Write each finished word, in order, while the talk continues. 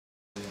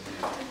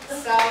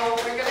So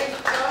we're going to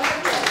go ahead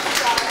and get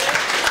started.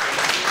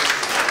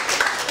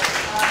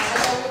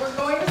 We were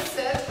going to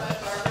sit, but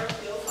Barbara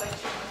feels like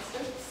she wants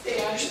to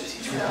stand.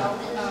 So,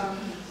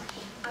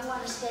 I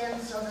want to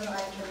stand so that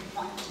I can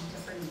point to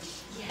different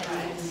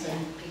headings and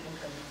people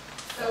can.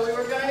 So we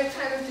were going to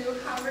kind of do a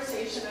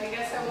conversation. I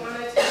guess I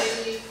wanted to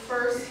maybe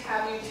first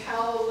have you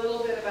tell a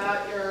little bit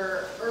about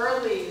your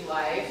early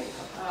life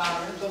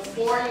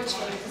before you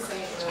came to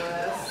St.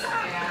 Louis,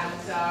 and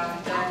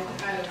then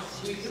kind of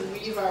we can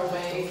weave our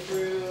way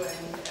through.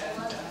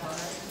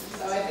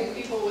 So I think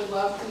people would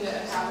love to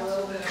have a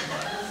little bit of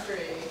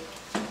history.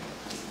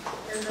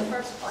 In the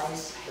first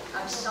place,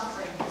 I'm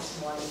suffering this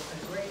morning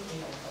a great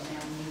deal from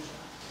amnesia.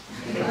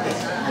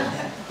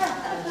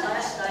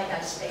 Last night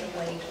I stayed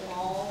awake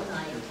all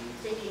night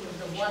thinking of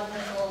the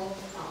wonderful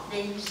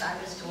things I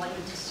was going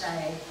to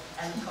say,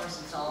 and of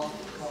course it's all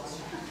gone.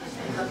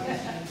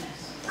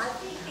 I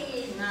think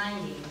being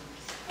 90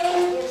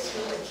 gives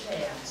you a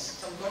chance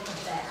to look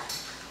back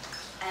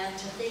and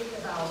to think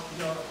about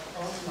your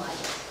own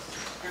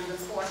life and the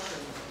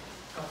fortune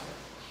of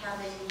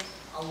having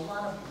a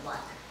lot of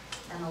luck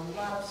and a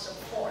lot of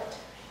support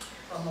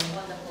from a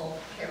wonderful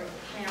pair of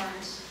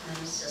parents and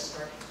a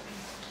sister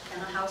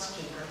and a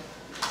housekeeper,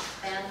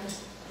 and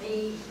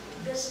the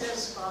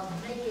business of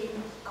making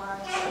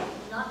art,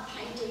 not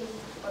painting,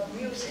 but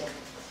music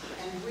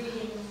and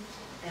reading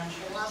and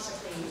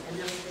philosophy and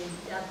everything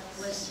that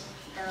was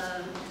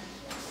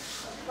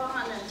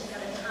fun, and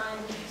at a time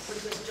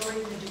which was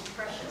during the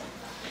Depression,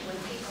 when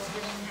people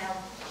didn't have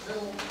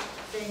little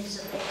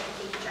things that they could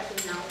keep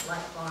checking out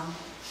like fun.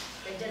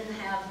 They didn't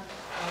have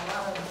a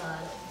lot of,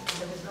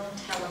 there was no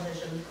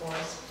television, of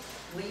course.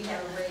 We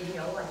had a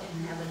radio, I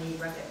didn't have any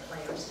record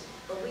players,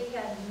 but we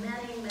had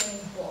many,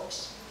 many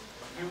books.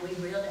 And we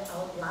read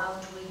out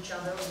loud to each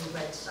other. We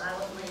read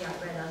silently. I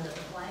read under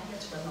the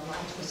blankets when the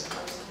lights were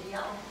supposed to be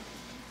out.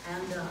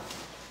 And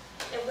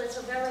it was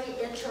a very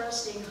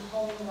interesting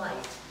home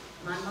life.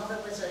 My mother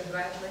was a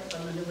graduate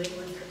from the New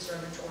England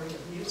Conservatory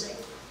of Music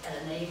at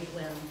an age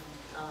when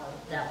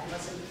that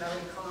wasn't very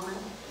common.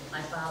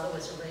 My father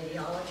was a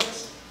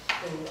radiologist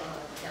who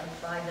had a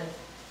private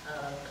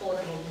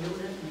portable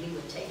unit, and he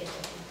would take it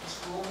to people's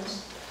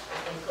homes if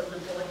they couldn't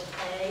afford to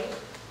pay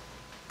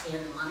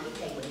in money.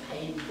 They would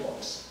pay in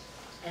books.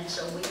 And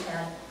so we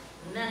had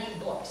many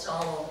books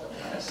all over the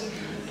place.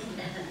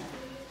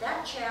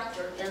 That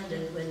chapter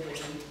ended with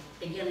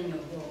the beginning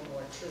of World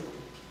War II.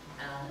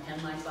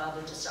 And my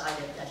father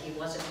decided that he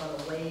wasn't going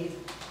to wave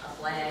a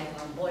flag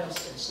on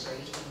Boylston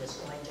Street. He was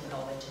going to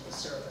go into the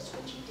service,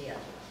 which he did.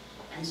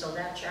 And so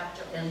that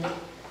chapter ended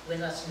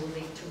with us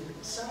moving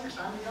to some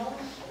unknown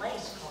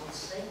place called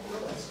St.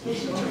 Louis,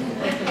 Missouri.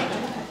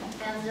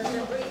 And in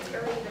a brief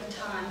period of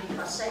time,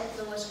 because St.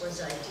 Louis was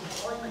a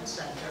deployment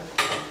center,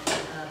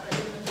 but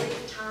in the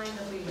brief time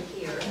that we were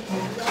here,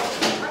 we all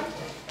liked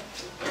it.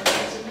 And it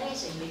was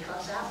amazing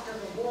because after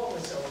the war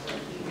was over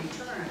and he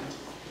returned,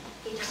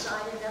 he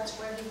decided that's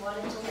where he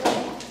wanted to live.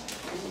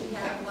 And we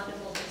had a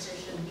wonderful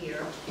position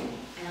here,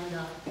 and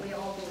we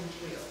all moved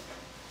here.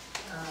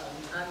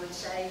 I would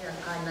say that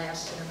I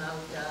lasted about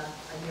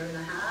a year and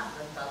a half,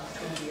 about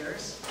 2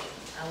 years.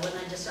 When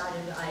I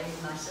decided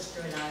my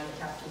sister and I would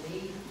have to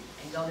leave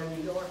and go to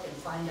New York and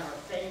find our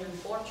fame and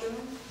fortune.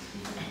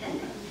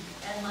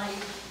 And my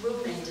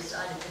roommate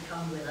decided to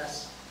come with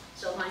us.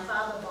 So my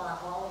father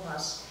bought all of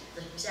us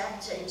the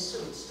exact same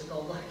suits to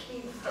go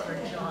looking for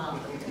a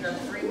job, the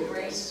 3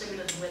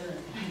 gray-suited women.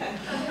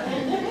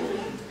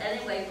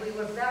 Anyway, we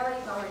were very,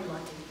 very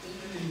lucky,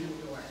 even in New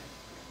York.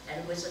 And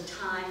it was a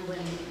time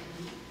when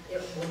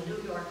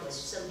New York was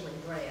simply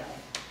grand.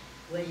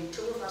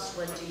 2 of us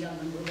went to Young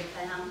and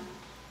Rubicam,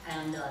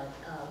 and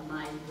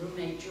my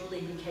roommate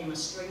Julie became a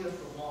stringer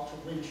for Walter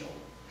Winchell.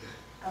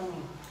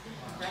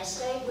 I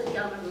stayed with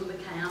Young and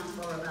Rubicam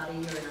for about a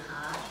year and a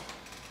half,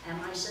 and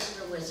my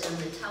sister was in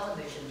the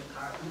television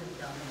department of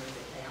Young and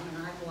Rubicam,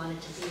 and I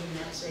wanted to be in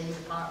that same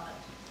department.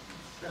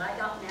 But I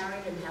got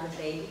married and had a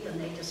baby, and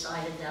they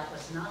decided that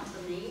was not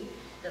for me.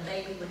 The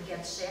baby would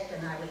get sick,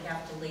 and I would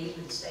have to leave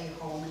and stay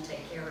home and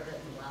take care of it,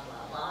 and blah,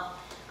 blah,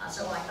 blah.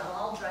 So I got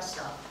all dressed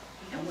up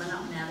and went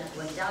down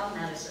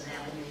Madison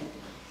Avenue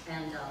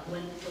and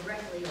went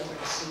directly over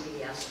to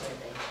CBS, where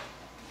they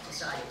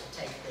decided to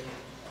take the...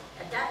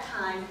 At that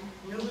time,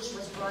 news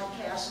was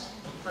broadcast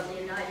from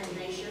the United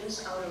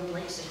Nations out on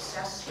Lake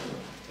Success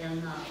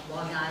in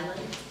Long Island.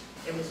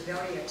 It was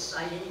very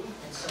exciting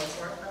and so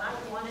forth, but I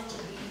wanted to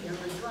be in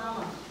the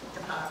drama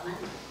department,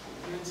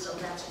 and so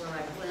that's where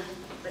I went.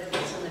 But it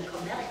was in the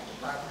comedic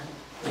department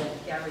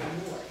with Gary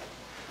Moore.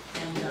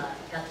 And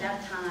at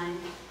that time,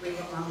 we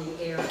were on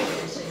the air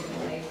every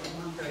single day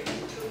from 1:30 to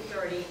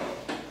 2:30,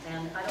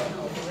 and I don't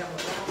know whoever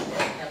watched it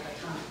at the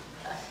time.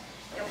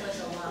 It was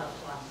a lot of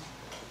fun.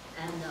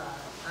 And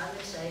I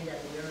would say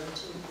that a year or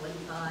two went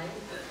by,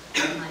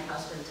 and my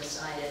husband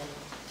decided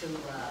to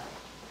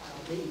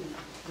leave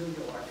New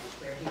York,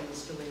 where he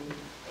was doing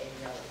an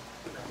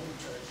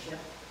internship,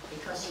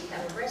 because he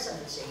had a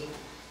residency.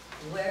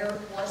 Where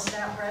was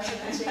that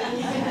residency?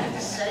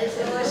 St.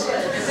 Louis.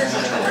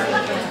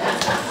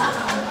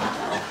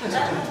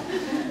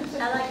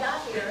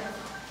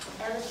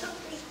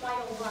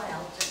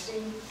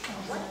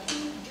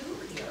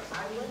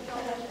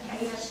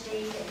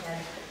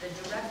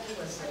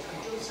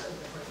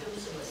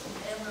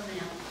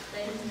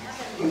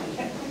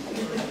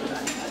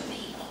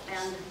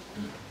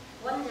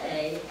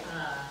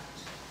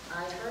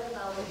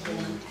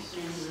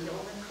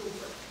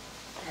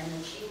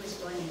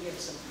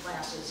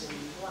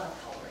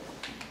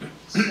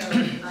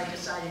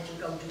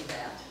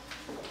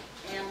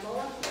 And lo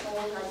and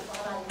behold, I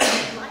thought I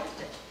really liked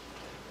it.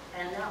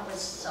 And that was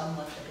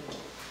somewhat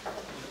the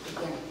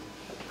beginning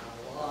of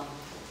a long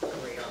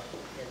career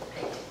in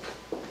painting.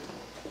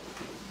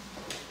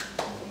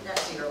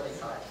 That's the early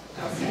part.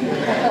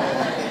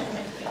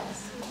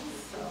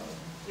 So,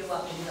 you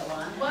want me to go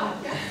on? Well,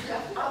 yes,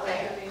 definitely.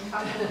 I mean,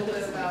 talk a little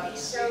bit about you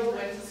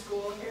went to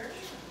school here.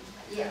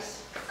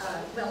 Yes.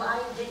 Well, I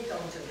did go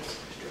to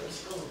the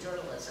School of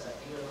Journalism at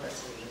the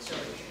University of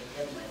Zurich to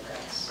begin with,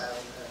 and so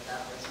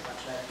that was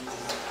much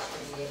easier to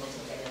be able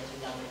to get into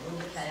Young and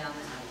Rubicam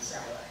and so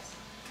on.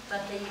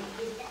 But the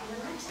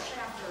next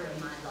chapter in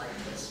my life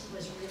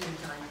was really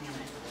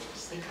dynamic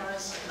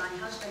because my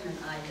husband and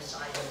I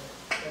decided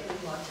that we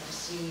wanted to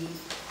see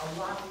a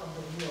lot of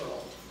the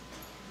world.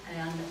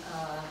 And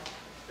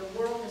the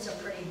world is a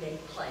pretty big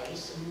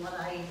place, and what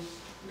I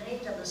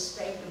made the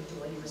mistake of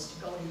doing was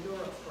to go to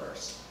Europe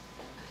first.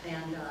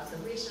 And the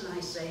reason I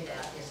say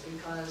that is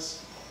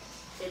because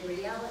in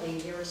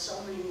reality there are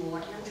so many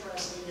more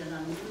interesting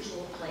and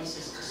unusual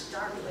places to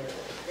start with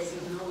that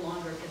you no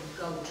longer can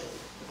go to.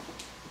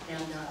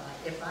 And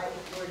if I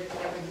were to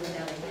ever do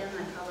that again,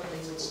 I probably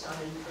would start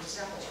in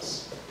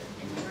Persepolis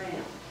in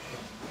Iran.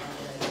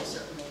 And I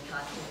certainly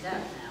can't do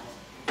that now.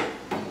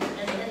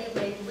 And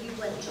anyway, we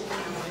went to a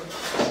number of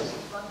places,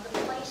 but the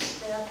place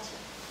that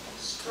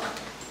struck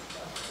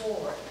a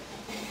chord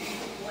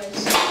was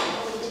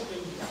going to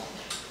India.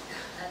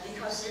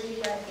 Because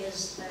India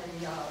is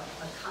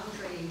a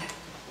country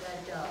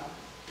that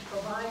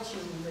provides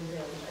you with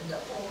the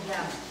whole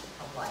gamut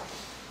of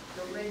life.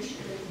 The rich,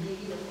 the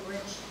needy, the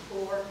rich, the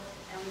poor,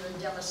 and the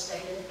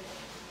devastated.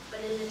 But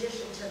in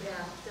addition to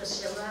that, the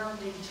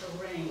surrounding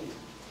terrain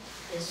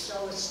is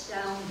so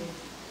astounding.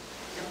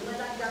 And when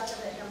I got to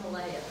the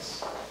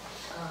Himalayas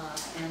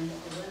and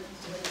went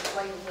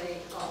quite a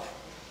way up,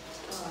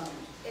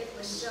 it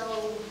was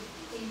so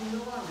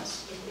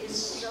enormous. It is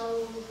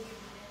so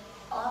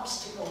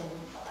obstacle.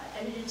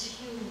 I mean, it's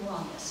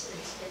humongous.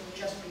 It's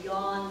just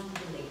beyond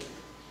belief.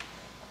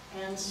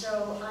 And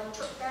so I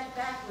took that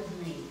back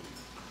with me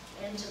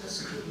into the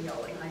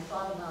studio, and I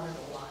thought about it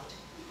a lot.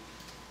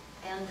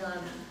 And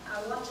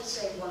I want to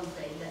say one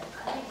thing, that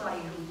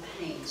anybody who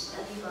paints,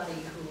 anybody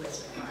who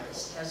is an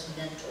artist, has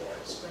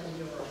mentors, whether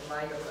you're a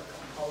writer, a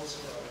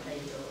composer, or a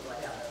painter, or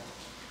whatever.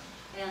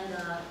 And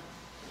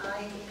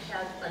I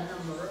had a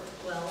number.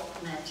 Well,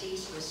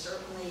 Matisse was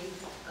certainly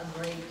a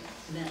great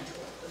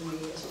mentor for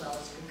me, as well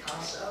as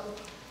Picasso.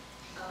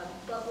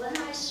 But when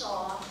I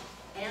saw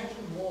Andy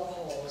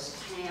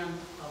Warhol's can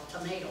of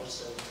tomato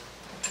soup,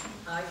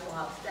 I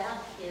thought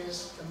that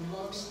is the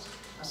most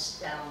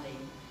astounding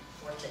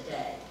for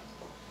today.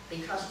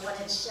 Because what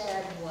it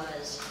said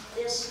was,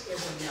 this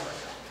is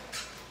America.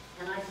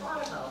 And I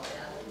thought about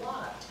that a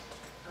lot.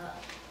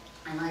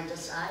 And I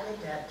decided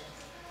that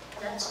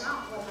that's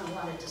not what I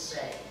wanted to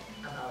say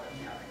about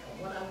America.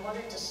 What I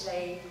wanted to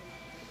say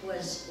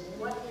was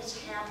what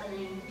is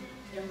happening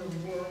in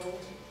the world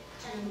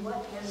and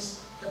what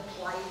is the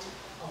plight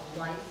of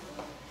life.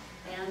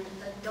 And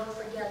don't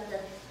forget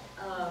that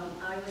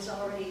I was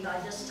already by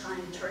this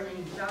time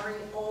turning very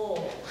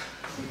old.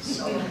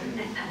 So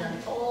at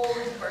an old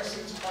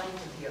person's point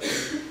of view.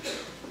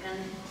 And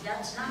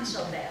that's not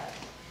so bad.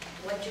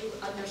 What you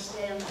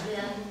understand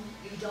then,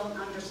 you don't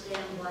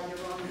understand while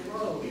you're on the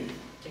road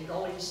to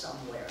going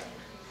somewhere.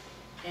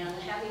 And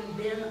having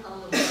been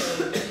on the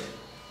road,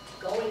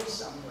 going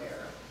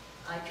somewhere,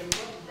 I can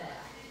look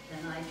back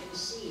and I can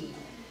see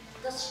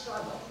the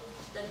struggle,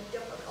 the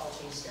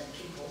difficulties that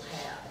people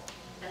have.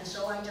 And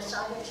so I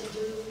decided to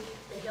do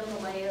the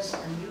Himalayas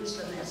and use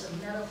them as a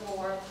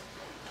metaphor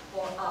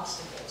for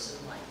obstacles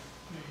in life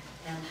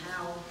and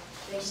how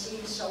they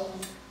seem so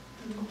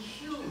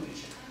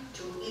huge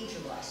to each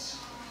of us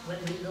when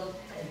we look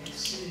and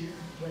see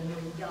when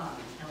we're young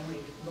and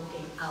we're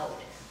looking out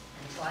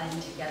and trying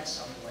to get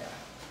somewhere.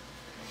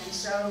 And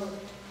so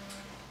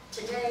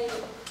today,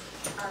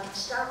 I'll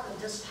start with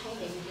this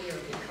painting here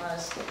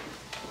because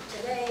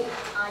today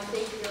I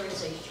think there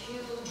is a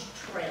huge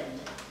trend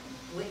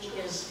which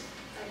is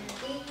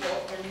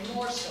equal and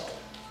more so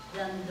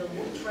than the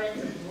trend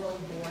of World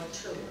War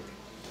II.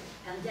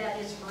 And that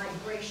is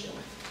migration.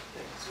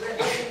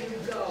 Wherever you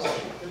go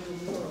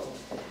in the world,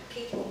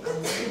 people are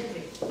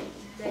moving.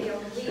 They are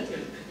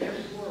leaving their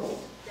world.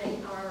 They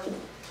are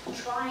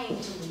trying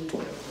to leave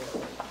their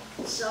world.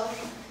 Some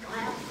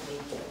have to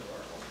leave their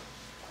world.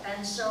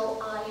 And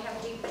so I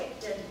have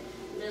depicted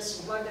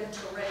this rugged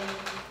terrain,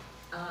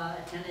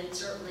 and it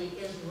certainly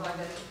is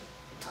rugged,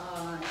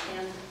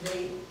 and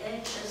the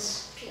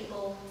anxious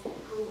people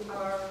who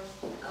are,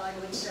 I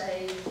would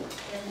say,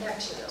 in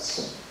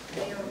exodus.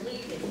 They are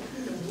leaving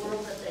the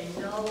world that they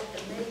know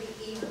and maybe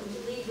even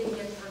leaving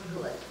it for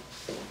good.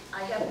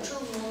 I have two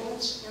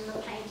moons in the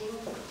painting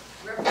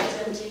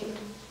representing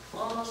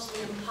almost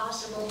the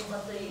impossible,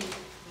 but they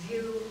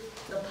view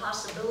the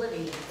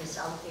possibility is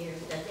out there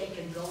that they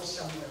can go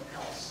somewhere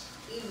else,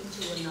 even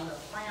to another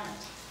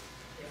planet,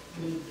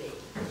 if need be.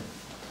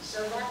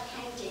 So that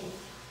painting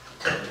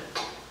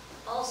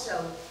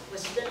also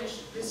was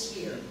finished this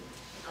year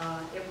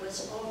It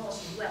was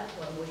almost wet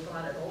when we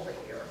brought it over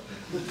here.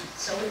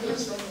 So it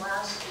is the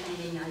last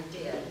painting I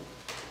did.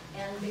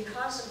 And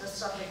because of the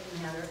subject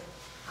matter,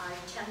 I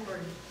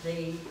tempered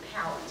the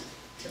palette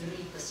to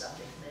meet the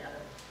subject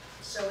matter.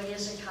 So it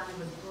is a kind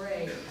of a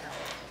gray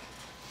palette.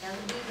 And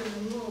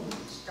even the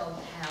moons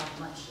don't have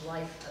much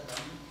life to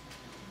them,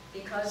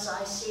 because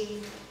I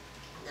see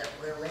that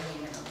we're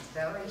living in a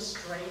very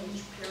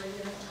strange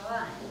period of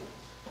time.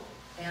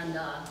 And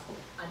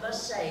I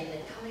must say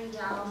that coming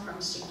down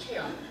from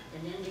Sikkim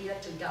in India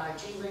to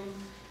Darjeeling,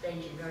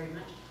 thank you very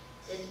much,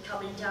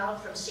 coming down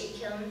from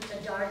Sikkim to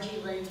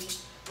Darjeeling,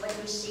 what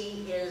you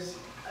see is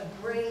a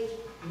great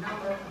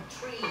number of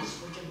trees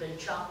which have been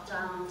chopped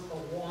down for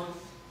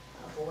warmth,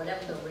 for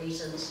whatever the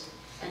reasons.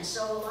 And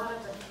so a lot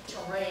of the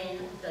terrain,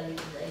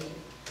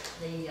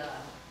 the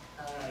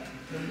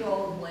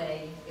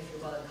roadway, if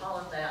you want to call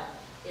it that,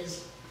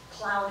 is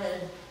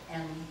clouded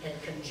and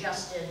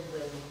congested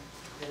with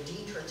the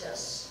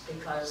detritus,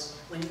 because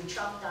when you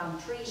chop down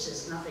trees,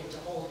 there's nothing to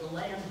hold the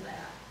land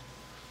back.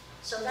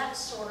 So that's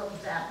sort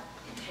of that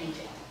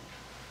painting.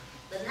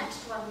 The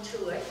next one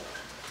to it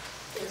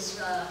is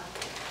a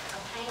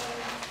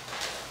painting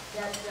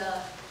that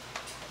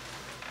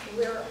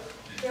where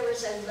there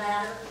is a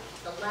ladder.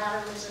 The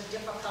ladder is a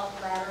difficult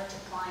ladder to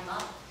climb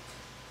up,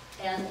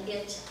 and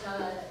it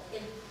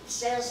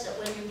says that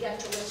when you get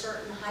to a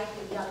certain height,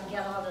 you've got to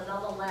get on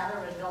another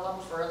ladder and go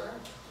up further.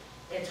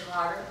 It's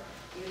harder.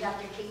 You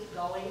have to keep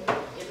going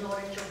in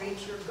order to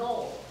reach your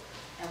goal.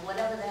 And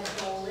whatever that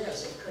goal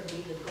is, it could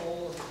be the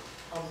goal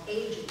of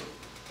aging.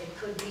 It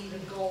could be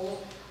the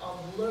goal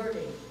of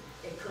learning.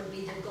 It could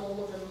be the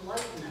goal of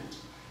enlightenment.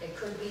 It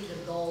could be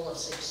the goal of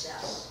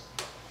success.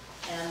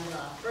 And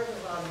further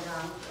on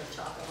down, we'll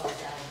talk about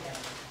that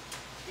again.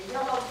 The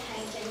yellow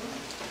painting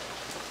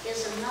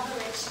is another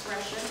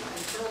expression,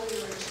 an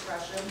earlier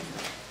expression.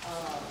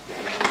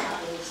 Maybe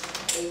that was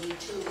 82,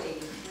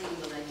 83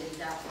 when I did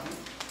that one.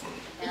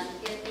 And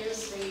it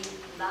is the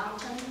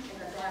mountain in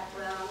the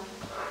background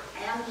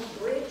and the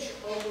bridge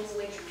over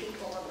which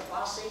people are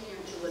crossing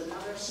into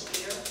another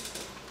sphere.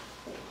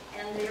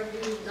 And they're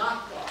being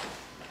knocked off,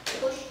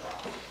 pushed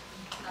off,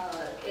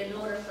 in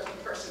order for the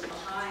person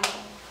behind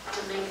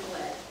to make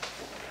way.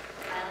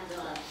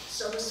 And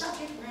so the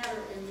subject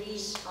matter in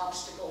these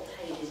obstacle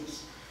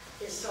paintings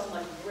is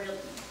somewhat grim,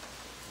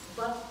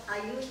 but I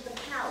used the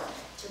palette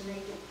to make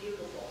it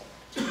beautiful,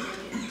 to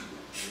make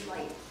it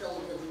light,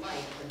 filled with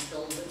light and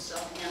filled with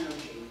some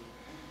energy.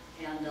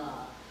 And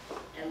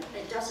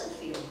it doesn't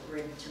feel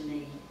grim to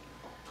me.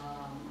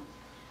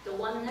 The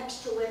one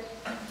next to it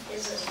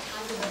is a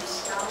kind of an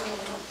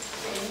astounding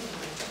thing.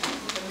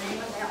 The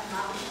name of that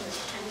mountain is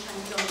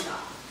Kanchenjunga.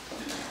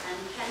 And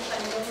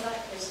Kanchenjunga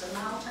is the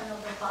mountain of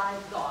the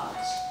 5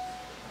 gods.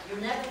 You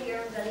never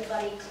hear of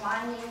anybody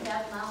climbing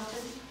that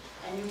mountain,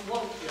 and you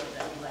won't hear of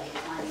anybody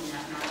climbing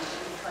that mountain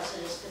because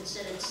it is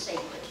considered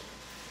sacred.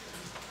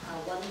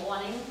 One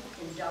morning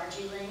in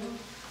Darjeeling,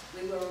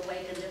 we were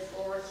awakened at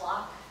 4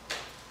 o'clock,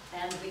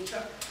 and we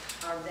took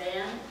our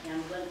van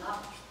and went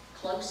up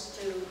close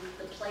to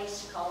the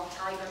place called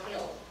Tiger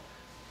Hill.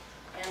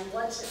 And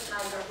once at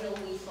Tiger Hill,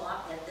 we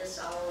thought at this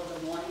hour of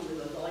the morning we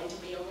were going to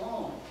be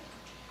alone.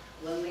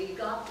 When we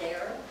got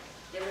there,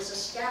 there was a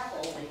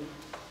scaffolding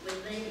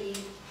with maybe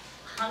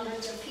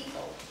hundreds of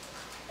people.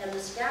 And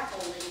the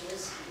scaffolding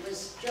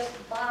was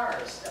just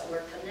bars that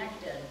were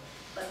connected,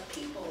 but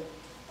people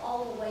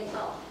all the way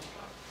up.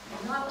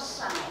 Not a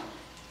sound.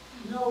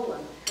 No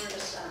one heard a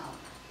sound.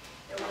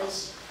 It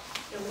was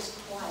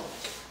quiet.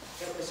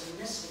 It was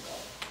mystical.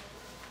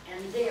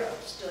 And there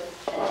stood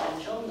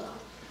Kanchenjunga.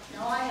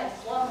 Now I had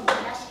flown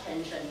past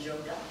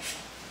Kanchenjunga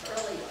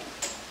earlier,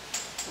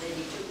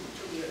 maybe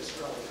two years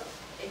earlier.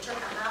 It took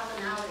a half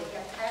an hour to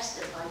get past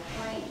it by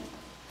plane.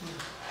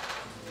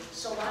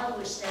 So while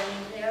we're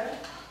standing there,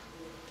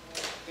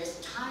 this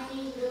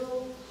tiny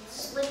little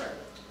sliver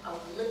of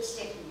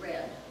lipstick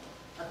red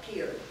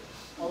appeared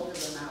over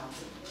the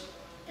mountain.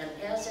 And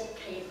as it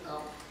came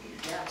up,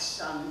 that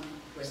sun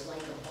was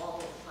like a ball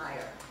of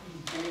fire.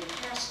 And it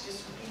cast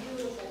this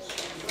beautiful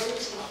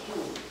rosy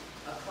hue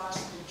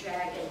across the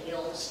jagged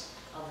hills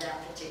of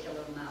that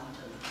particular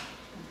mountain.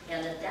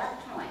 And at that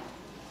point,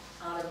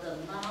 out of the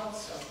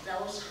mouths of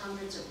those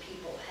hundreds of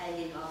people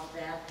hanging off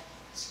that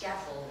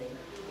scaffolding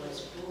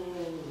was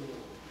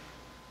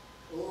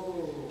ooh,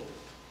 ooh.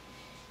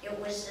 It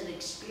was an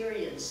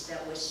experience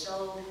that was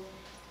so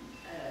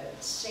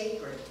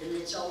sacred in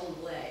its own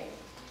way.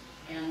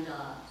 And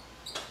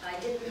I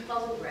didn't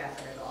photograph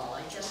it at all.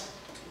 I just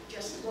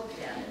looked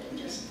at it and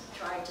just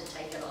tried to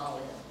take it all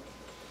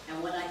in.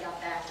 And when I got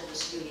back to the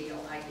studio,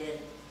 I did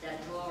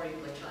that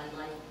drawing, which I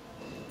like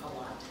a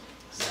lot.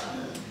 So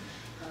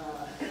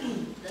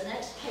the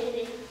next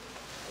painting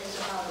is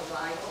about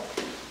arrival.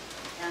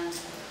 And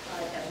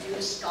I have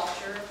used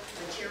sculpture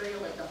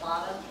material at the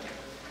bottom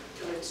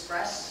to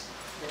express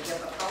the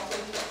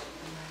difficulty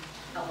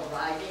of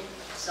arriving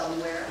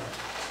somewhere.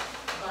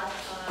 But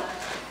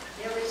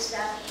there is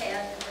that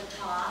head at the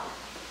top.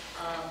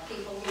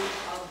 People who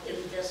are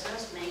in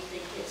business may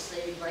think it's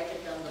they break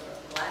it down the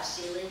glass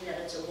ceiling that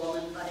it's a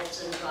woman, but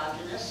it's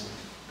androgynous.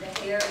 The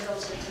hair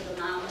goes into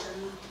the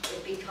mountain.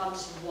 It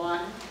becomes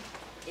one.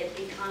 It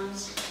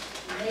becomes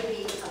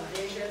maybe a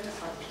vision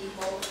of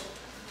people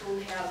who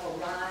have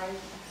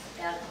arrived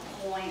at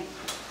a point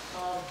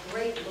of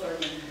great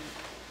learning,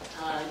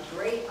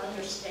 great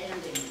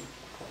understanding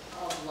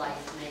of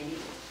life, maybe.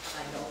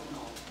 I don't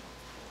know.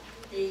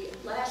 The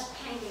last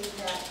painting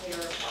back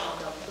there of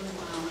the Blue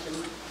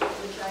Mountain,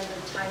 which I've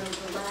entitled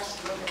The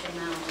Last Look at the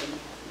Mountain,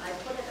 I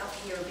put it up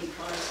here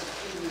because of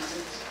two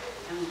reasons.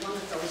 And one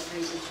of those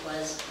reasons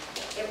was,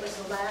 it was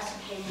the last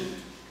painting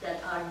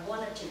that I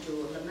wanted to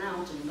do of the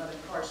mountain, but of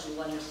course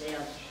you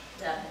understand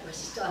that it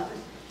was done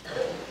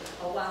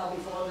a while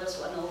before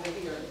this one over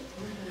here.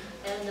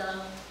 And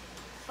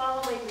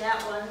following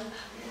that one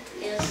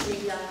is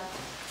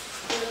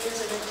is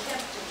an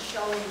attempt at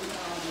showing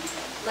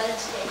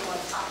landscape on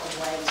top of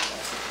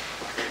landscape.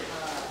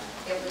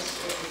 It was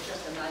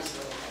just a nice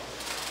little thing.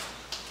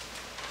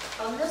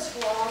 On this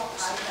wall,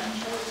 I have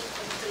chosen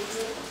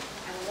completely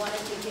and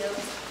wanted to give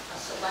a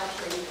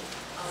selection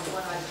of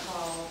what I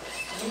call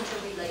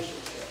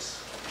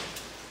interrelationships.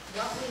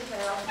 What we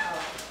have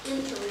are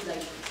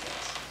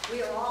interrelationships.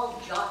 We are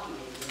all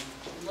jockeying,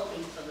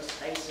 looking for the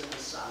space in the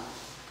sun.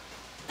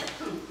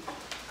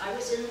 I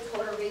was in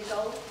Puerto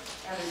Rico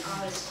at an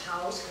artist's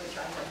house, which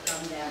I have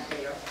done back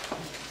there.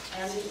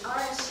 And the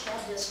artist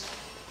had this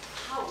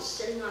house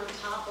sitting on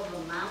top of a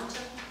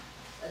mountain.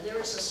 There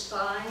is a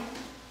spine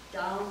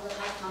down the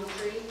high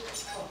country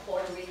of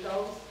Puerto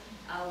Rico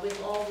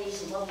with all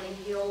these lovely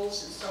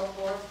hills and so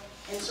forth.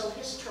 And so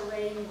his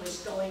terrain was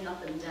going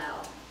up and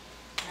down.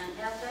 And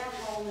at that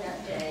home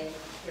that day,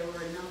 there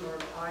were a number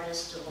of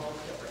artists of all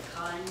different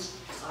kinds,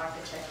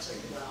 architects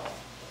as well.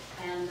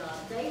 And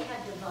they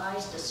had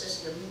devised a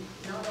system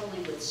not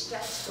only with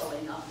steps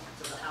going up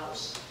to the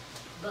house,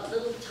 but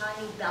little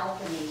tiny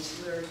balconies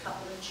where a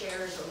couple of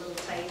chairs, a little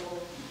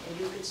table, and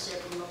you could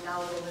sit and look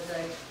out over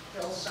the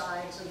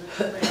hillsides and the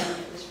terrain.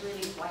 It was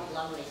really quite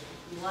lovely.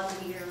 One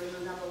here and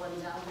another one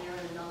down there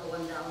and another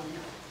one down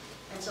there.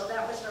 And so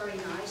that was very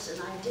nice,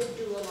 and I did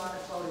do a lot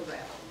of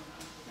photographing.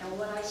 And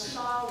what I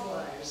saw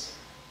was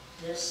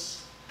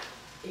this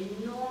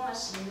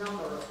enormous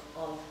number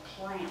of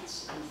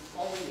plants and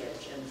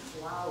foliage and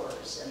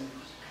flowers,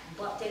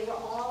 but they were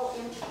all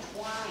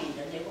intertwined,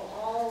 and they were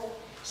all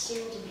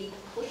seemed to be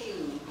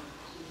pushing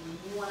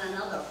one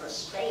another for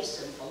space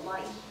and for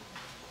light.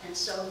 And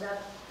so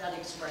that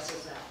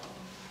expresses that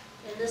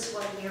one. In this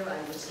one here,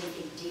 I was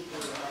thinking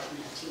deeply about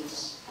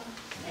Matisse,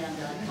 and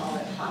I call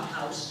it Hot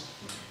House.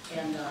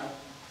 And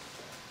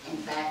in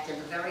fact, in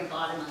the very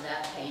bottom of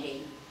that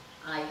painting,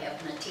 I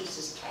have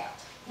Matisse's cat.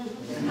 So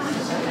that's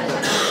a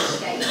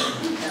mistake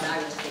that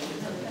I was thinking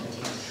of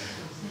Matisse.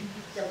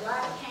 The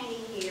black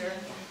painting here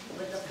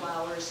with the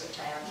flowers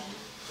attached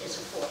is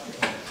a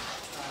portrait.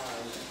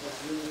 If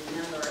you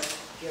remember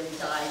Jim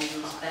dying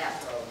in these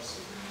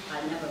bathrobes,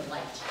 I never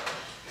liked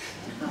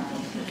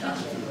because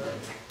they were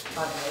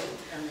ugly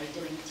and they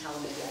didn't tell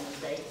me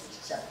anything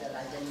except that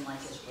I didn't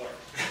like his work.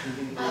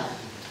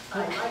 I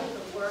like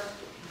the work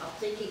of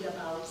thinking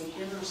about the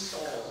inner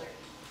soul.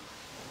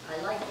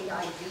 I like the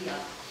idea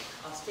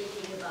of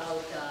thinking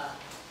about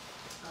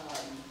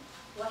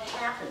what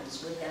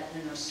happens with that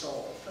inner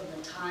soul from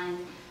the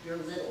time you're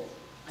little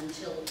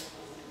until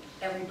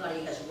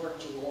everybody has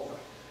worked you over,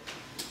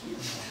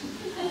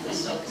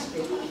 so to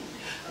speak.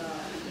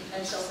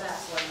 And so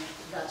that's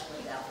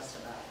what that was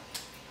about.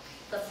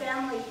 The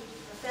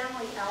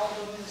family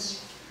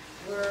albums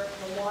were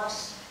the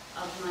loss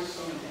of my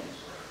family.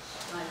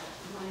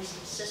 My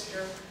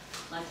sister,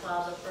 my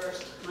father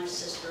first, my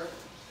sister,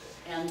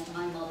 and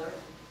my mother.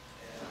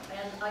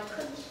 And I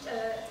couldn't,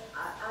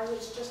 I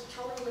was just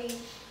totally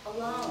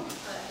alone.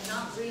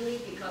 Not really,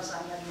 because I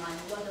had my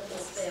wonderful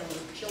family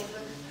of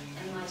children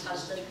and my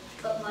husband,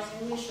 but my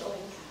initial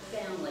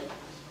family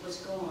was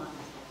gone.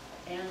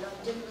 And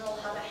I didn't know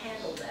how to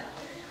handle that.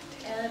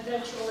 And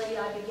eventually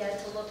I began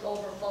to look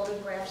over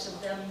photographs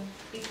of them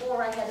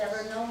before I had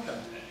ever known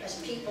them,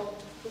 as people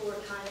who were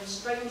kind of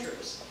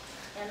strangers.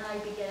 And I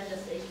began to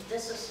think,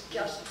 this is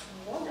just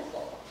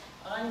wonderful.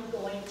 I'm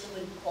going to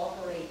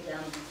incorporate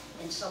them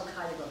in some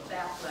kind of a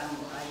background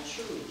that I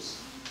choose.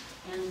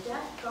 And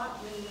that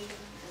got me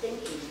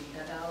thinking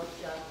about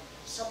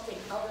something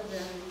other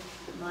than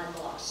my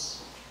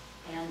loss.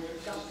 And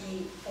it got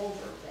me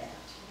over that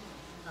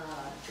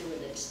to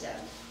an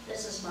extent.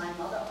 This is my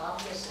mother.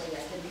 Obviously,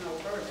 I didn't know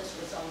her. This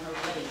was on her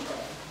wedding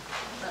day.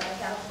 But I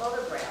got a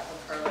photograph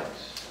of her,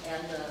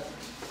 and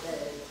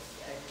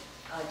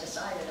I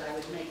decided I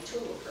would make two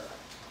of her.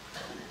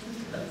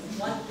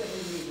 One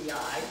giving me the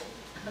eye,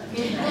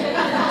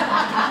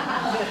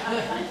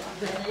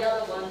 and the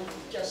other one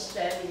just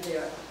standing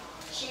there.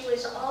 She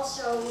was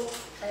also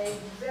a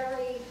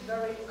very,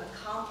 very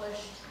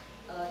accomplished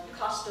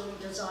costume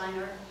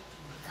designer,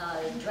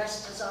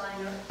 dress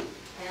designer,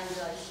 and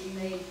she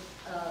made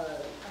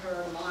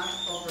her mark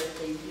over at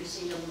the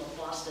Museum of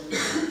Boston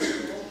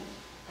School.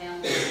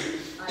 And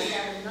I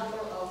had a number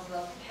of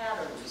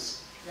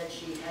patterns that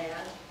she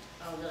had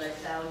that I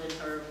found in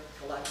her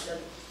collection,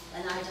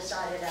 and I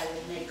decided I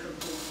would make her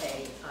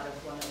bouquet out of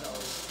one of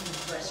those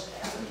dress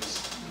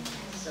patterns.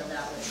 So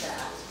that was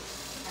that.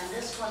 And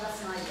this one of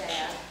my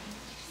dad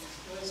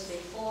was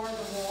before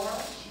the war,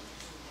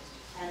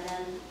 and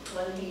then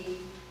when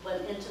he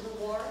went into the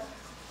war,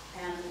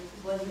 and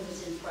when he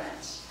was in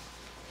France.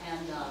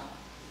 And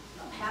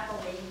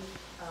happily,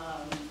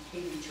 he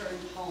returned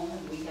home,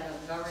 and we had a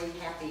very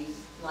happy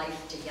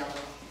life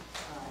together.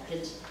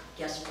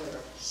 Guess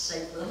where?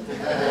 St. Louis.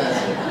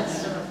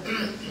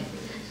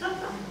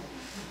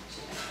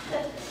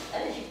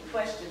 Any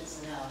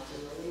questions now to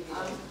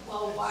Olivia?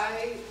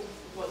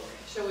 Well,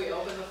 shall we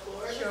open the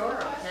floor? Sure.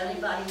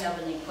 Anybody have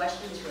any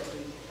questions? What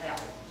we have?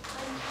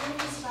 I'm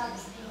curious about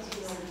this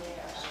painting over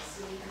there.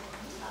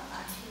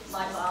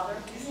 My father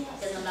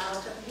in the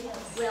mountain?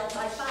 Well,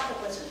 my father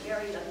was a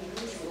very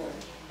unusual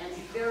and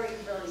very,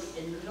 very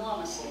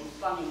enormously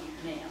funny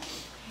man.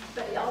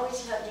 But he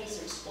always had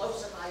these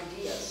explosive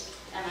ideas,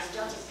 and I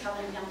just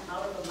coming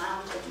out of the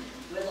mountain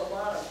with a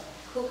lot of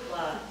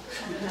hoopla.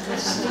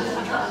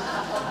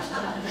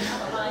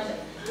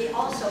 He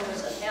also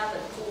was an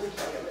avid pool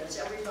player, as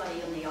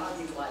everybody in the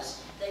Army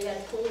was. They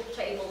had pool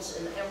tables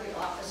in every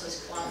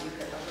officer's club you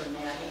could ever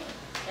imagine.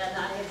 And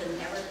I have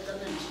inherited them,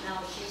 and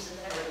now she's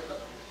inherited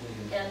them.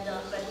 And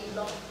but he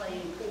loved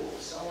playing pool,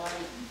 so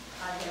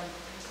I have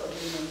put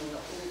him in with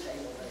a pool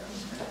table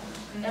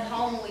there. At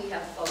home we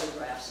have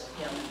photographs of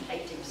him and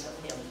paintings of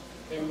him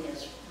in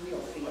his real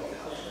field,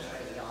 which was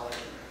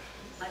radiology.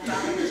 My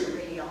father was a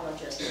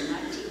radiologist in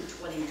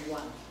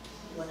 1921,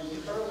 one of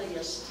the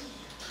earliest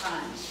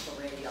times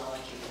for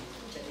radiology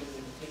to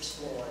be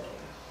explored.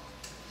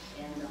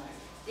 And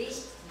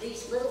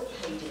these little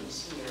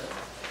paintings here,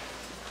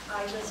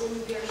 I was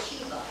in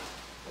Beersheba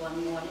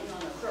one morning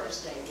on a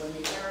Thursday when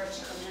the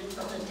Arabs come in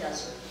from the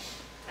desert.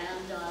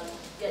 And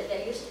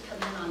they used to come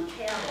in on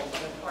cattle,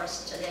 but of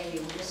course today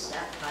you miss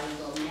that kind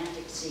of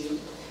romantic scene.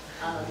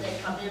 They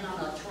come in on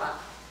a truck.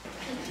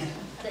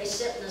 They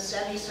sit in a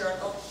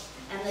semicircle,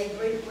 and they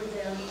bring with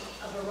them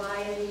a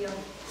variety of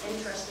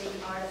interesting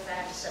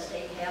artifacts that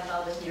they have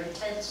out in their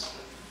tents.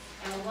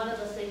 And one of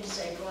the things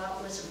they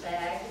brought was a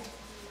bag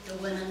the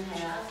women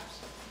have.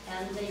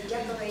 And they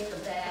decorate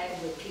the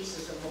bag with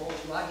pieces of old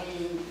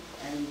rugging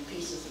and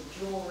pieces of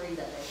jewelry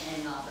that they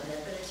hang off of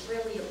it. But it's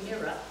really a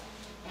mirror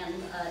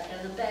and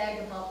a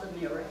bag above the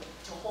mirror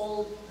to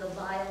hold the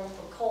vial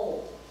for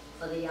coal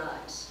for the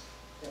eyes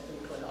that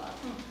they put on.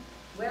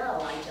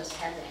 Well, I just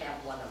had to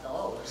have one of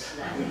those.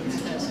 That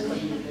just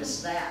couldn't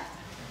miss that.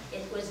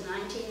 It was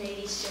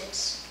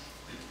 1986,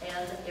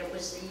 and it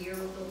was the year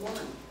of the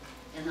woman.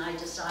 And I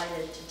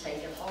decided to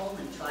take it home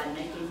and try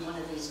making one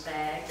of these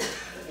bags,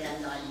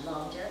 and I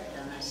loved it.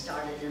 And I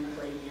started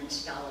putting in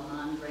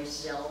Scalaman,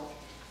 silk,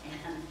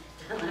 and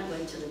then I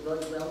went to the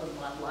Goodwill and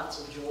bought lots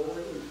of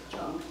jewelry and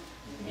junk,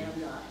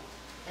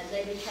 and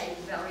they became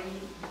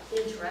very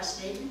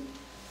interesting.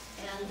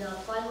 And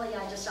finally,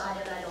 I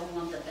decided I don't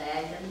want the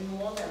bag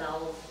anymore; that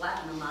I'll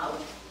flatten them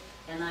out.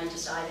 And I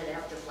decided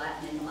after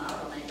flattening them out,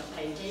 I'll make a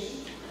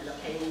painting, and a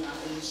painting on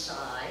each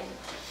side.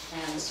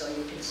 And so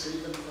you can see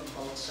them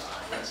from both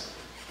sides.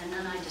 And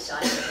then I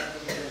decided that for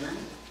the women,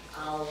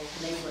 I'll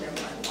make whatever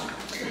I want.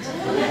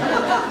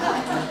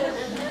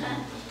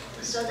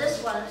 So this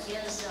one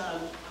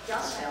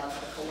does have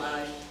a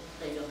collage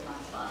thing of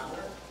my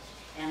father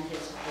and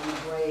his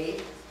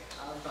engraved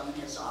from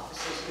his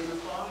officer's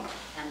uniform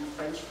and the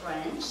French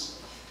francs.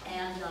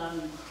 And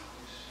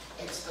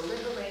it's the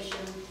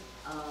liberation,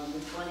 the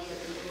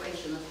 20th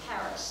liberation of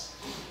Paris.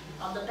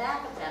 On the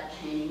back of that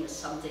painting is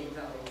something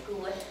very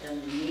good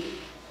and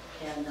unique,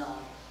 and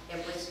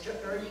it was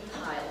Ernie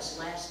Kyle's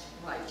last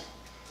rite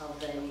of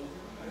the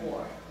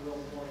war,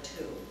 World War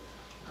II.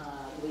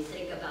 We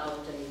think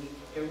about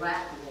the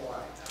Iraq War.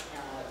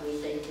 We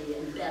think the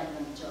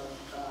embedment of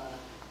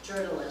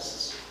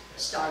journalists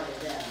started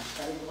then,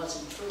 but it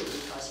wasn't true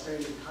because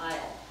Ernie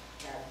Kyle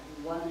had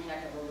one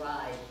heck of a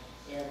ride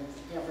in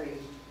every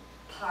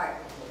part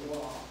of the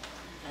war.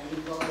 And he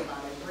wrote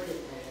about it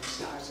brilliantly in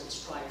Stars and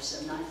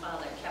Stripes. And my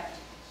father kept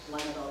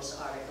one of those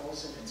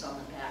articles, and it's on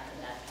the back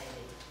of that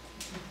painting.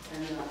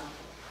 And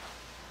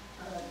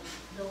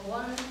the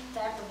one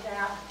back of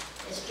that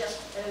is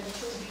just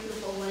two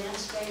beautiful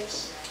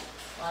landscapes.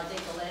 Well, I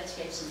think the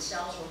landscapes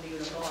themselves were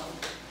beautiful.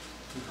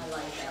 I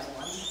like that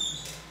one.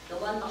 The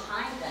one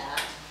behind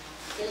that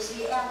is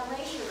the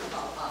animation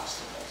about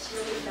obstacles.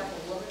 Here we have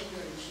a woman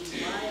here, and she's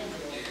lying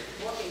here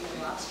looking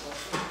at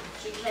obstacles.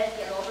 She can't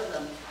get over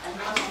them, and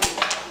not only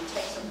that, she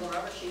takes them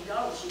wherever she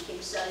goes. She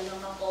keeps setting them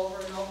up over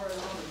and over and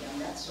over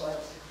again. That's sort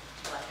of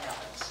what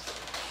happens.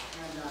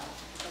 And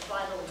the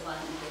final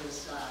one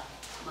is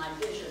my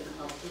vision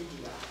of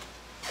India,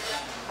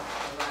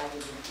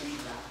 arriving in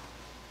India.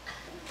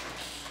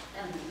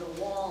 And the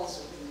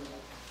walls of India,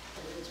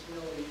 it's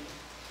really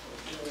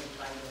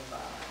kind of,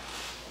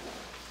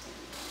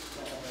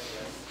 whatever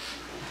it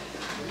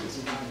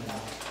is.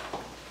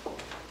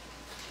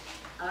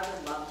 I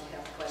would love to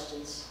have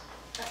questions.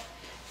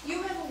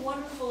 You have a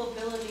wonderful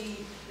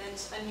ability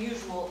that's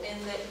unusual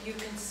in that you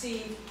can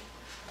see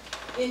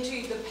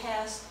into the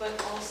past, but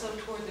also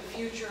toward the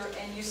future,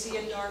 and you see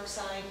a dark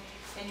side,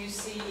 and you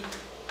see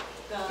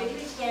the... Can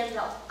you stand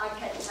up? I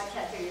can't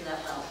hear you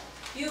that well.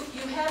 You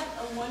have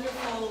a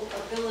wonderful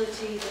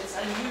ability that's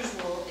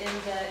unusual in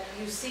that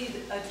you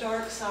see a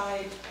dark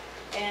side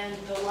and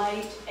the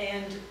light,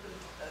 and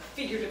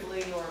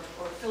figuratively or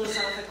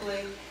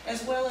philosophically,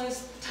 as well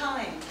as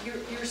time.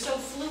 You're so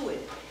fluid.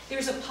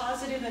 There's a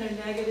positive and a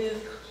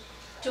negative.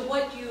 To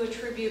what you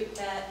attribute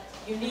that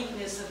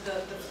uniqueness of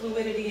the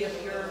fluidity of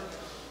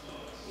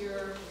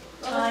your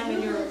time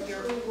and your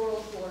through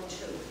World War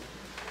II,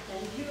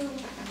 and you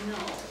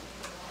know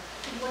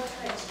what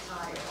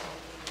transpired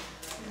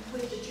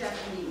with the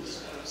Japanese,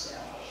 for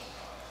example,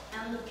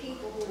 and the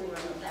people who were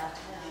in the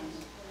Bataan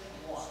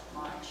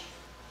March.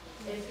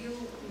 If you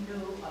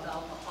knew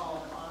about the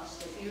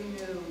Holocaust, if you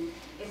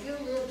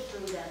lived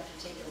through that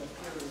particular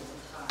period of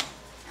time,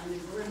 and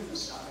the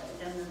grimness of it,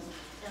 and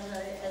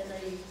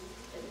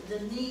the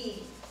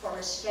need for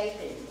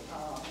escaping,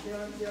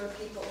 there are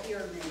people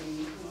here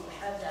maybe who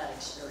had that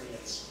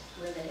experience,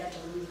 where they had to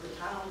leave the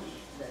town,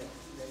 the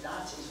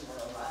Nazis were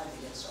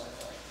arriving and so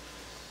forth.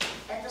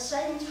 At the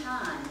same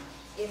time,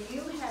 if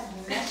you had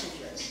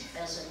messages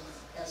as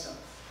a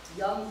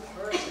young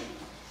person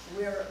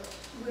where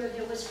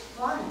there was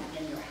fun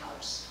in your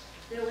house,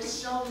 there was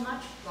so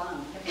much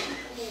fun, and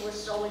people were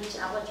so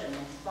intelligent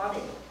and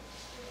funny,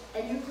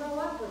 and you grow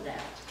up with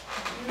that.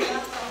 You're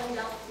not growing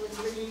up with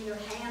wringing your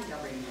hand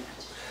every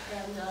minute,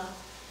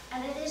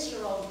 and it is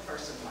your own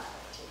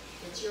personality.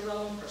 It's your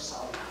own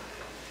persona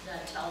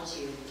that tells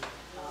you,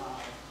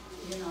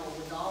 you know,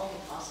 with all the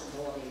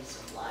possibilities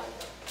of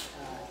life,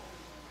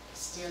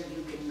 still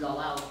you can go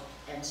out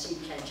and see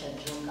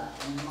Kanchenjunga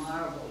and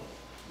marvel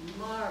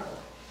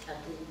at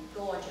the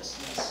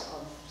gorgeousness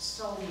of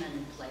so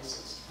many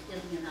places in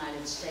the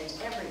United States,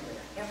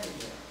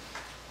 everywhere.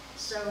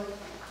 So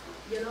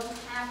you don't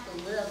have to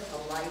live a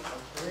life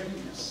of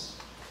grimness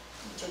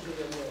to be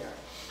aware.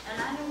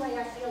 And anyway,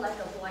 I feel like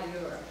a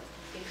voyeur,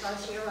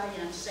 because here I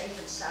am, safe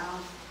and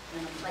sound,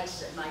 in a place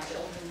that my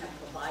children have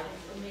provided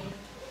for me,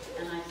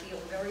 and I feel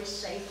very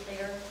safe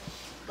there.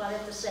 But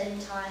at the same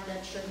time,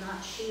 that should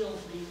not shield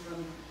me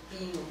from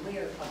being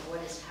aware of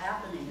what is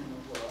happening in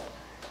the world.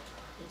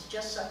 It's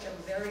just such a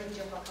very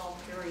difficult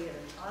period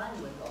of time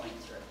we're going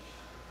through.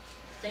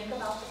 Think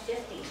about the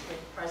 50s with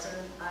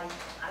President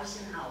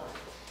Eisenhower.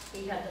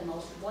 He had the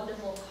most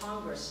wonderful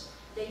Congress.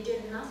 They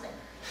did nothing.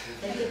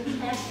 They didn't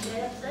pass a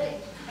damn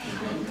thing.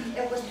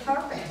 It was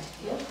perfect.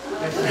 It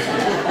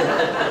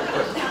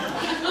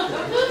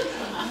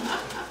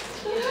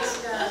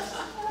just,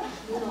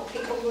 you know,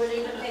 people weren't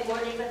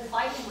even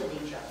fighting with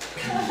each other.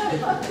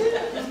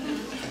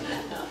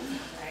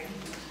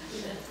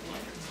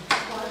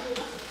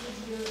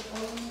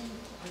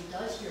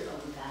 Does your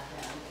own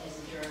background as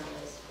a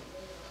journalist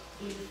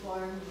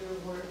inform your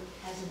work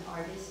as an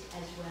artist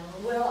as well?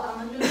 Well,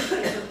 I'm a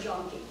newspaper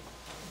junkie.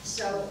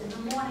 So in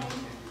the morning,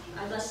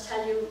 I must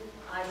tell you,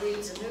 I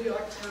read the New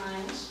York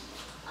Times,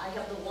 I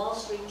have the Wall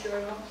Street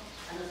Journal,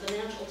 and the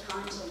Financial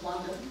Times of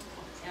London,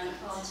 and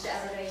on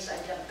Saturdays I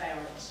get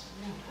Barron's.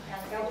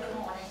 And every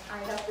morning I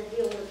have to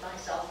deal with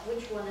myself,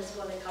 which one is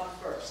going to come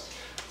first.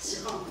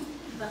 So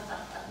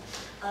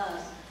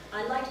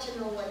I like to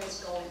know what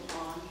is going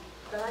on,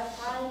 but I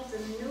find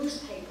the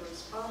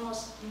newspapers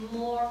almost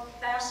more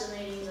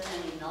fascinating than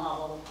any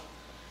novel.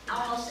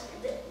 Almost,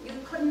 you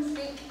couldn't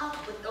think up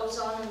what goes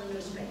on in the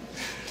newspapers.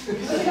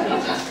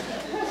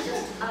 It's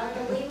just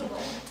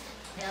unbelievable.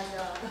 And,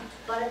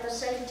 but at the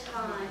same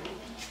time,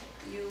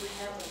 you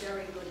have a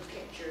very good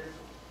picture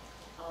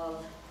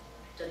of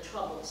the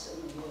troubles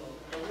in the world.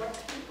 And what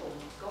people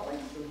are going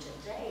through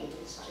today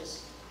is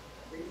just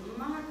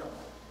remarkable.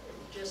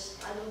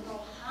 Just, I don't know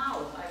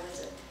how, if I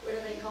was what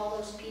do they call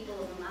those people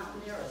in the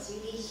mountain there,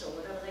 Azidis or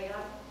whatever they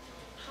are?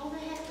 How the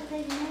heck do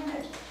they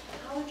manage?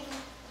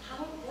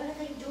 What are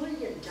they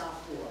doing in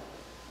Darfur?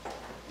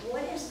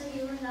 What is the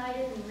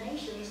United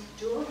Nations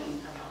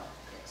doing about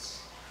this?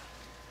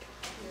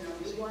 You know,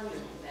 you wonder,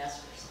 you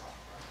ask yourself.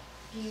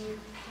 Do you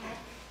pack,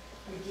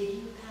 or did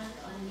you pack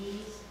on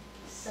these,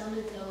 some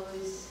of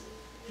those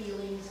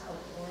feelings of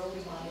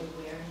worldwide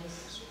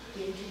awareness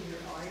into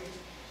your art?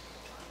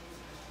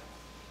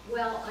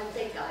 Well, I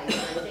think I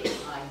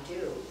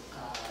do.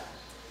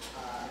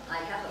 I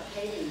have a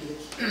painting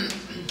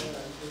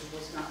which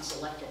was not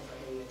selected for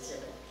the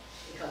exhibit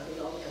because we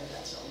only have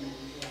got so many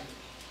here.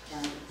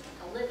 And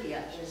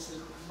Olivia is the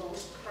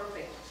most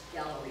perfect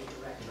gallery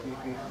director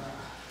I've ever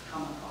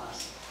come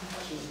across.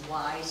 She's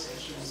wise and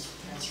she has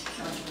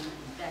judgment,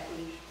 and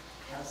Becky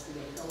has the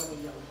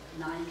ability of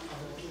 9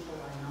 other people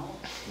I know,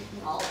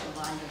 all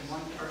combined in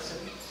one person.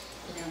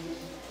 And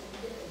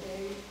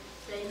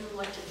they knew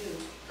what to do.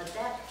 But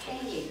that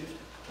painting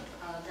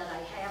that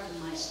I have in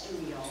my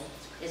studio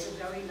is a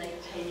very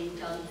late painting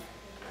done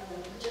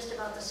just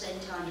about the same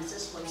time as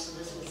this one, so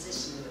this was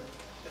this year.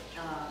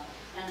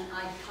 And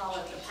I call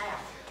it the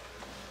path.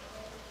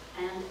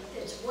 And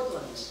it's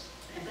woodlands,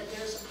 but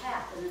there's a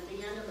path, and at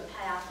the end of the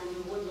path in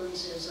the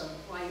woodlands is a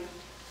bright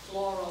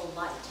floral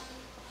light.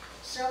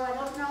 So I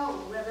don't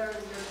know whether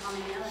you're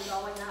coming in and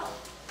going out.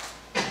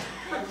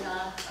 And,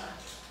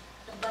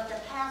 but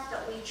the path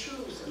that we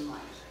choose in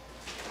life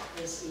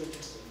is the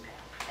interesting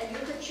path. And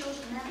you could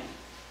choose many.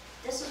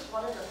 This is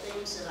one of the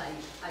things that I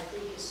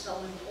think is so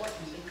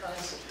important,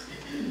 because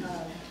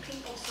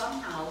people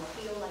somehow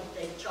feel like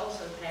they've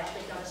chosen a path,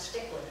 they've got to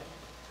stick with it.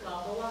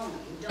 Well, baloney,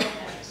 you don't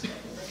have to stick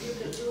with it. You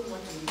can do what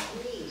you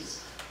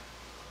please.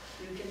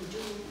 You can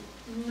do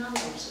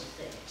numbers of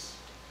things.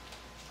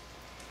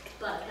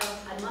 But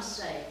I must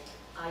say,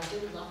 I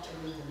do love to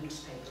read the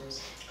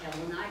newspapers, and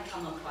when I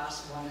come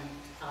across one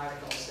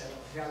articles that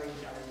are very,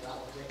 very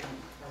well written,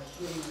 or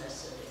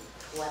humorous and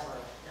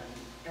clever in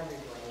every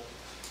way,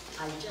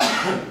 I just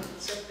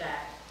sit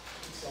back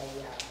and say,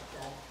 yeah,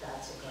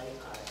 that's a great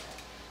article.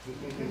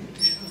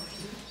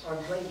 Or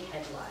a great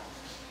headline.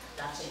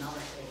 That's another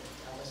thing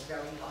that was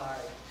very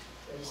hard.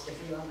 It used to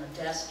be on the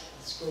desk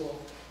at school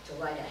to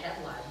write a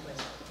headline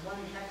was one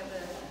heck of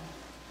a,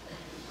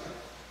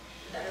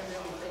 better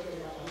really figure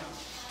that one out.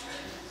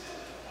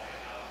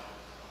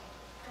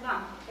 Come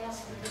on,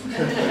 ask me.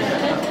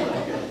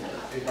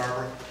 Hey,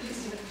 Barbara.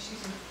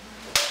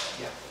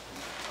 Yeah.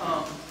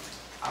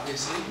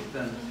 Obviously, you've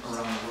been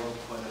around the world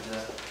quite a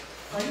bit.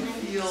 Do you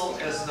feel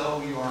as though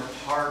you are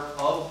part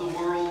of the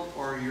world,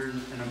 or you're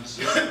an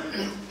observer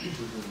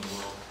within the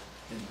world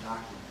in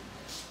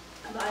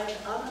documenting?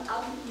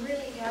 I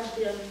really have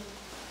been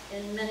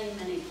in many,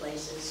 many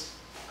places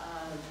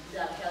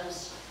that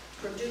has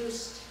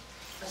produced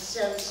a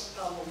sense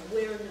of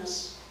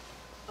awareness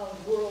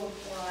of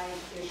worldwide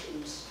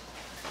issues.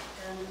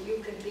 And you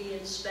could be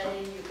in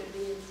Spain, you could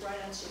be in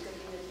France, you could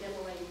be in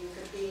Italy, you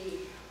could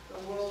be the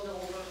world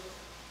over,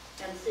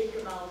 and think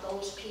about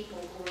those people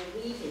who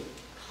are leaving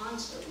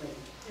constantly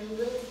in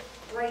little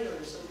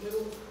freighters and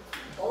little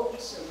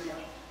boats, and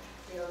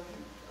they're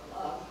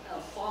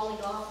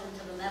falling off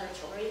into the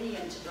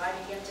Mediterranean to try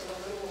to get to the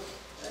little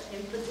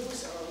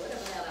Lampedusa, or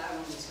whatever that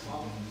island is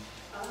called,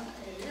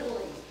 in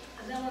Italy.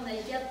 And then when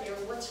they get there,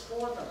 what's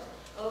for them?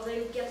 Oh,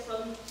 they get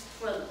from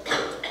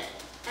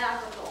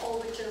Africa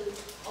over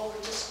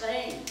to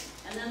Spain,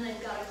 and then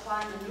they've got to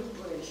climb a new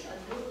bridge,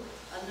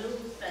 a new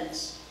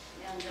fence.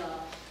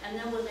 And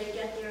then when they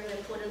get there,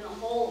 they're put in a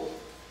hole.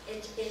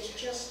 It's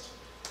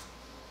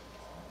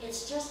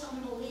just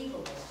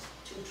unbelievable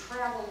to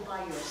travel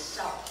by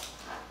yourself.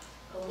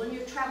 But when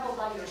you travel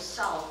by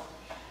yourself,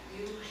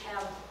 you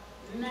have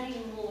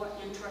many more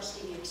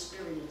interesting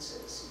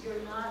experiences.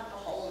 You're not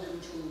beholden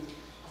to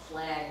a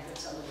flag that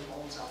somebody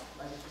holds up,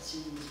 like you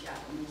see these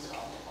Japanese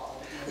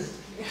all this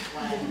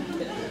flag.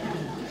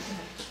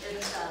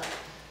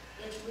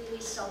 It's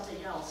really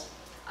something else.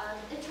 I'm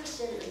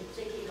interested in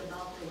thinking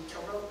about the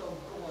Taroko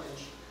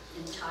Gorge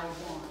in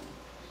Taiwan,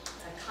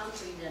 a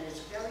country that is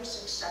very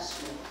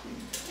successful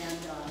and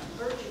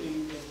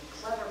burgeoning with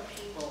clever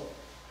people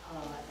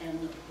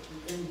and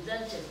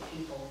inventive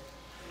people.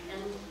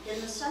 And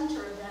in the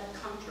center of that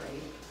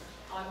country,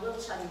 I will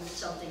tell you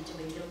something to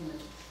begin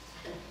with.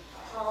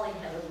 Holly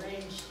had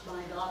arranged,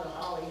 my daughter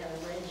Holly had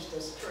arranged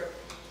this trip.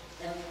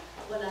 And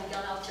when I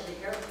got out to the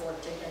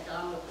airport to get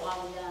down to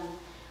Hualien,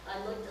 I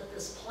looked at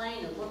this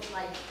plane. It looked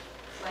like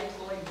Frank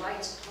Lloyd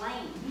Wright's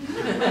plane.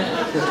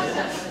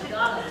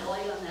 God, I'm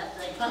going on that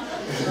thing.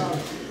 So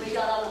we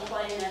got on the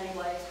plane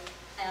anyway,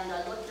 and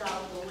I looked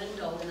out the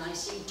window and I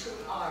see two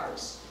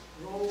cars,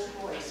 Rolls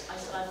Royce. I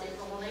said, I think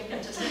we'll make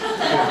it.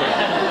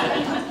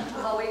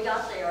 Well, we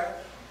got there,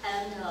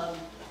 and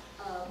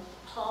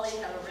Holly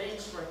had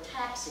arranged for a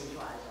taxi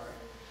driver,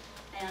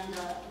 and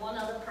one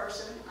other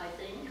person, I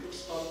think, who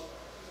spoke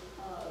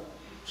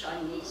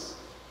Chinese,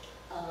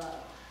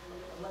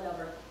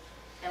 whatever.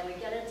 And we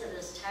get into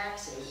this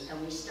taxi, and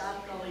we start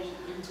going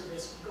into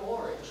this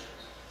gorge,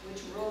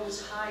 which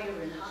rose higher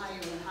and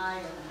higher and higher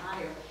and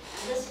higher.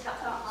 And this,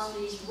 on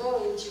these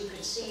roads, you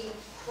could see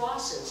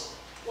crosses.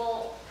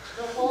 Well,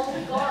 the whole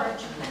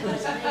gorge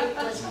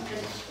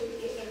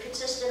it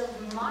consisted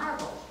of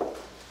marble.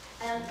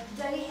 And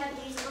they had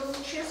these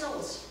little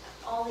chisels,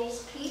 all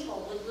these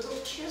people with little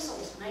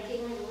chisels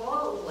making a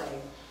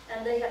roadway.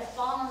 And they had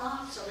fallen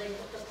off, so they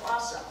put the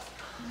cross up.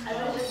 And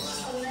it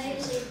was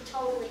amazing,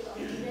 totally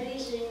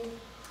amazing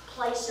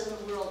place in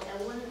the world.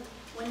 And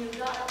when you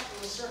got up to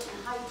a certain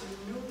height,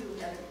 you knew you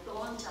had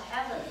gone to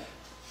heaven.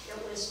 It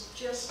was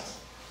just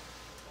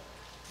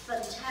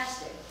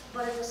fantastic.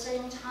 But at the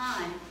same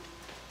time,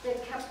 there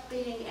kept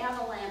being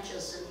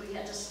avalanches, and we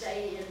had to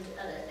stay in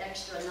an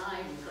extra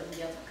night. We couldn't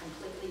get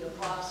completely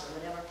across or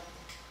whatever.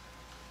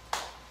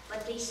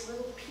 But these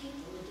little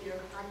people there,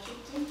 I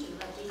keep thinking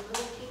about these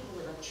little people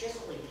with a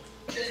chiseling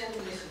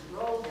this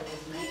road that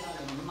was made out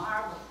of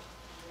marble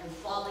and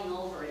falling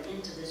over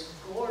into this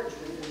gorge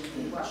with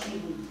this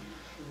rushing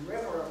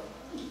river.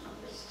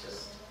 It's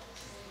just,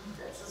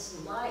 that's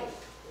just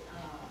life.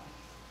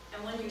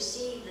 And when you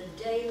see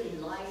the daily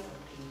life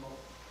of people,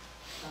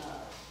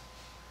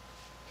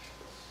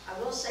 I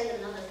will say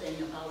another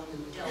thing about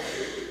New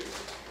Delhi.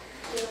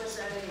 There was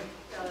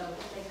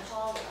what they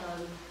call,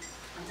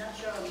 I'm not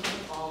sure I'm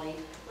Nepali,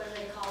 what do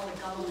they call the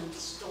government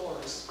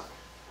stores?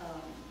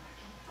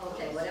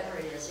 okay, whatever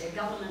it is, they're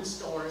government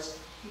stores,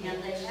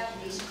 and they have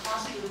these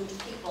costumed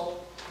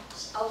people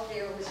out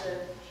there with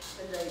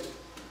the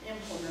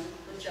implement,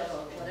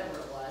 whichever, whatever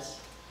it was.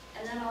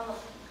 And then on the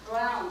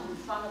ground in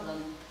front of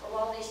them,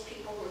 all these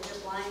people were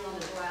just lying on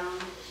the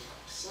ground,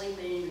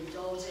 sleeping, or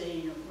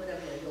dozing, or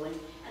whatever they're doing.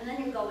 And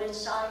then you go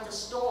inside the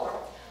store,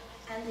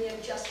 and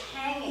they're just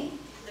hanging.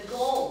 The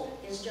gold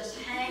is just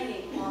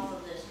hanging off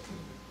of this.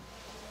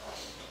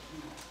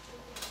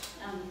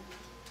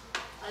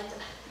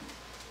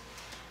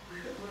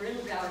 We're in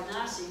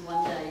Varanasi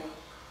one day,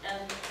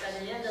 and at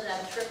the end of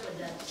that trip with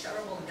that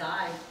terrible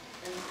guy,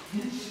 and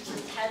he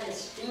just had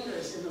his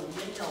fingers in the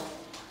window,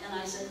 and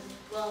I said,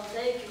 well,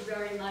 thank you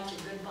very much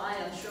and goodbye.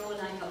 I'm sure when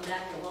I come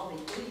back, you'll all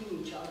be eating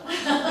each other.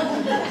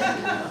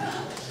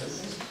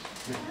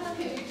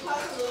 Can you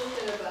talk a little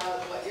bit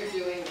about what you're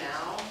doing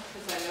now?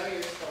 Because I know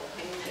you're still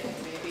painting.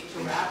 Maybe to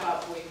wrap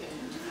up, we'd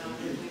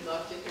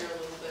love to hear a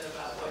little bit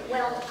about what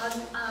you're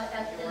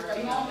at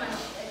the moment,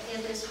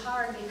 it is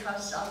hard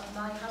because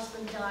my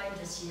husband died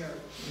this year,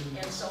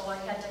 and so I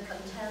had to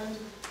contend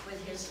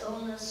with his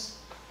illness,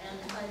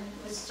 and I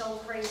was so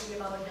crazy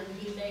about him.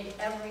 He made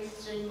every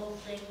single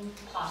thing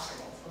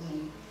possible for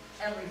me,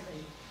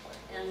 everything.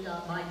 And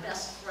my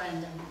best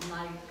friend and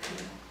my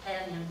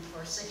companion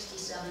for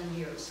 67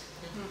 years.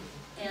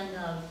 And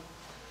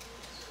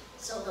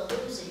so the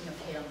losing of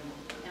him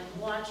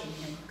and watching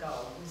him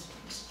go was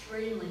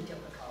extremely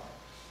difficult.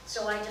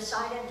 So I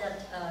decided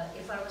that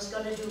if I was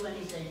going to do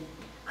anything,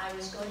 I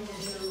was going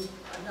to do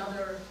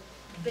another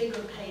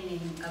bigger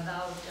painting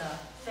about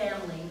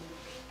family,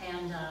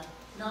 and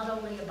not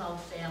only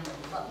about family,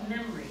 but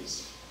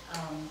memories.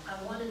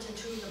 I wanted to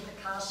do the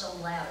Picasso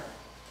ladder.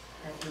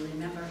 If you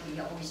remember, he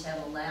always had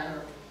a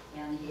ladder,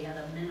 and he had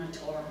a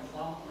minotaur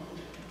following.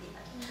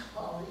 He had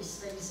all these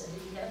things,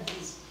 and he had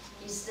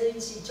these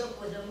things he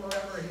took with him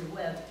wherever he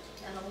went.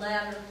 And the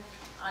ladder,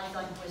 I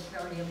think, was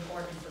very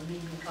important for me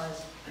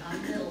because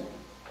I'm little.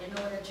 In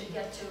order to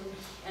get to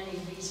any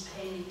of these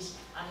paintings,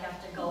 I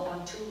have to go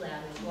on 2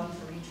 ladders, one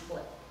for each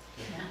foot,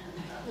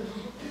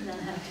 and then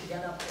have to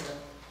get up to it.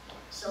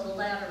 So the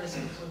ladder is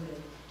included.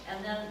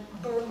 And then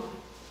Burma,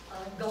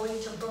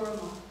 going to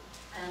Burma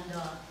and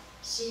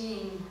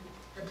seeing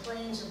the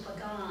plains of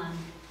Pagan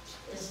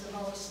is the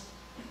most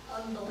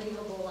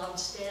unbelievable,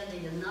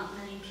 outstanding, and not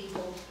many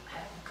people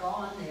have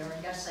gone there.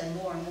 I guess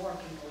more and more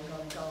people are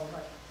going to go,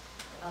 but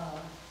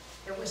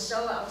it was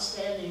so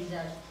outstanding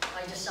that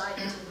I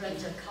decided to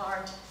rent a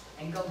cart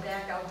and go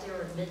back out there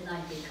at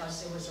midnight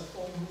because there was a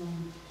full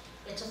moon.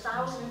 It's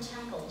 1,000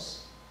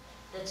 temples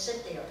that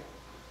sit there,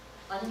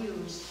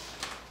 unused,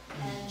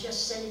 and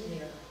just sitting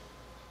there.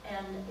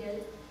 And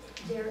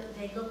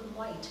they look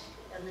white,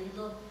 and they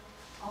look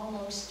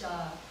almost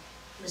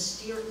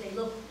mysterious. They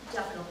look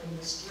definitely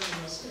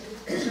mysterious.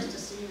 It's just a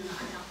scene in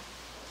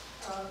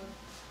a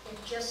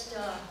it just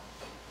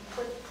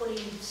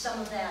putting some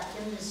of that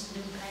in this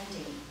new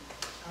painting.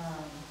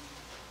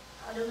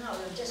 I don't know,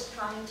 they're just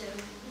trying to,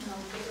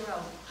 figure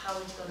out how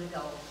it's going to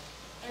go.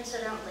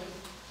 Incidentally,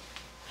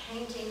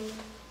 painting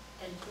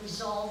and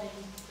resolving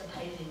the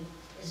painting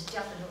is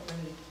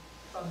definitely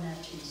from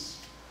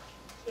Matisse.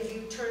 If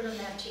you turn a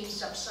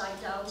Matisse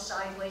upside down,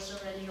 sideways, or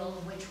any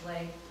old which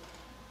way,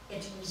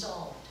 it's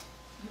resolved.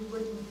 You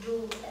wouldn't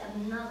do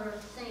another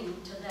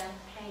thing to that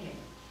painting.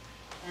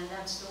 And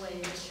that's the way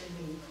it should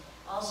be.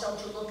 Also,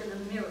 to look in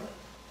the mirror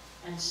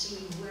and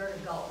see where to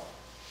go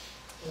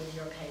with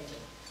your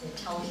painting. It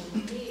tells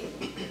you the being,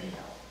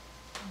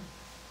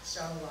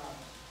 So,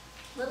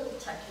 little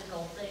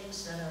technical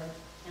things that are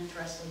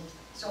interesting.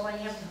 So I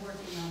am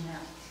working on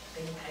that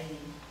big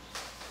painting.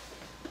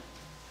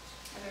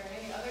 Are there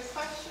any other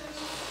questions?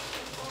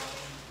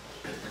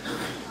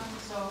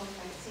 So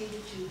I see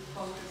that you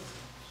focus,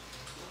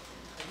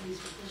 at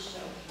least with this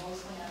show,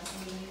 mostly on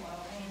painting,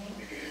 oil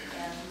painting,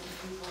 and the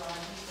people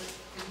on it.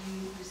 But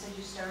you said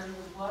you started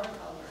with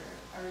watercolor.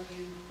 Are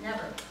you?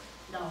 Never.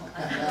 No.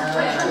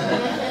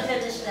 I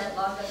finished that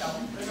long ago.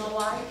 You know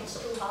why? It's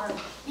too hard.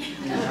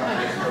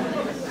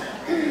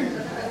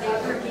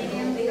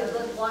 Being a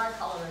good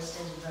watercolorist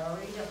is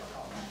very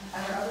difficult. Are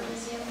there other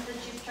museums that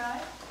you've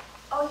tried?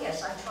 Oh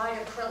yes, I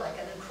tried acrylic,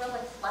 and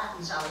acrylic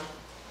flattens out.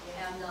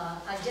 And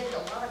I did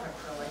a lot of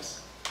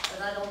acrylics, but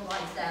I don't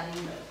like that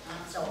either.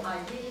 So I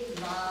really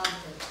love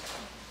the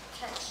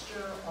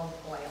texture of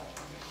oil.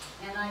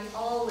 And I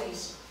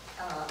always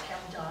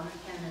have done,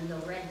 and in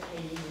the red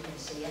painting you can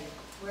see it,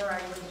 where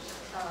I would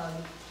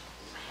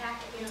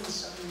hack in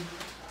some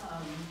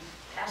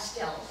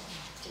pastel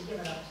to give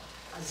it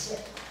a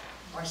zip,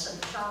 or some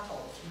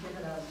charcoal to give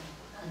it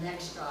an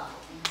extra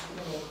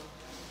little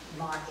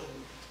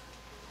marking.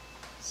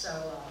 So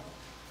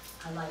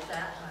I like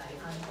that.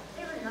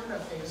 There are a number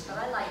of things, but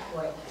I like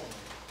oil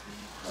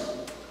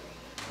painting.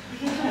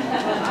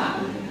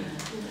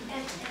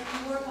 And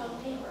you work on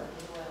paper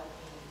with oil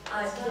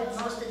painting.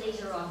 Most of these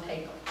are on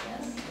paper.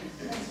 Yes.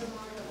 That's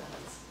remarkable.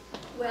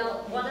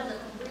 Well, one of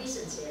the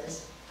reasons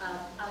is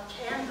a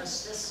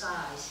canvas this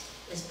size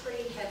is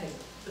pretty heavy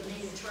for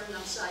me to turn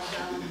upside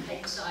down,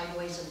 paint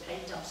sideways, and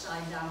paint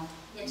upside down.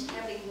 It's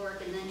heavy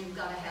work, and then you've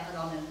got to have it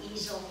on an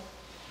easel.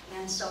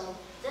 And so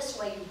this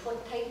way you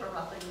put paper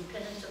up and you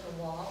pin it to the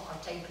wall, or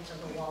tape it to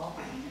the wall,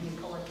 and you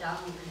pull it down.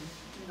 You can,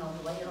 you know,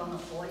 lay it on the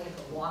floor. You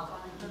can walk on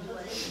it and do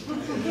it.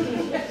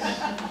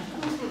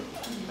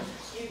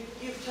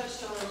 You've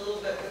touched on it a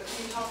little bit, but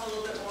can you talk a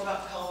little bit more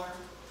about color?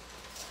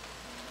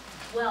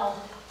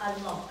 Well, I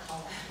love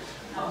color.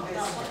 I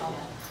love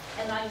color.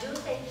 And I do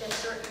think that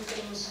certain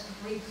things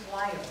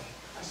require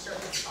a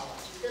certain color.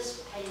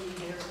 This painting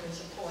here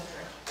is a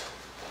portrait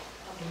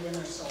of the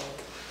inner soul.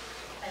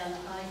 And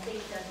I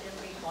think that it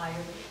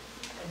required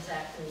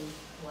exactly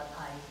what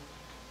I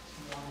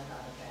wanted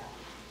out of that.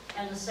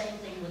 And the same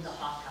thing with the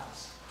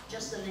hothouse.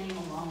 Just the name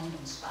alone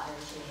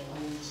inspires you to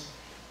use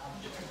a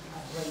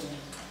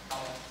brilliant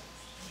color.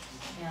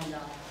 And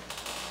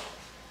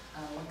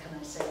what can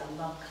I say?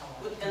 I love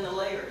color. And the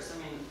layers, I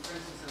mean, for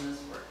instance, in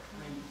this work,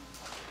 I mean,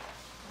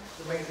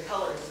 the way the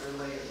colors are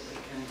layered,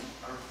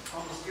 are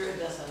almost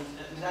iridescent,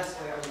 and that's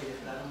the way I read it,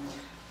 but I don't know.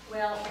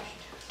 Well,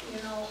 you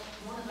know,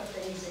 one of the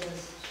things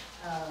is,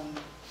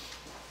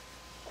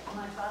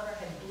 my father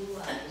had blue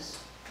eyes.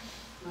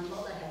 My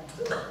mother had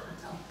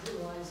blue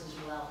eyes as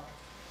well.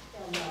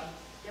 And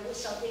there was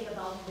something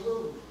about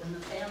blue in the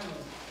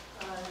family.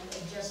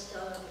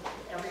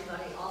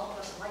 Everybody, all of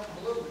us like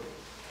blue.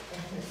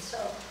 And so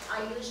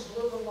I use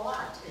blue a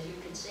lot, as you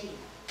can see.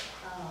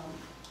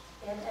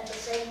 And at the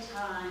same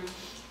time,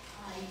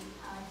 I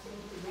think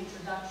the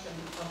introduction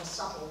of a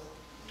subtle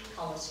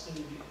color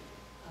scheme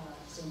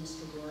seems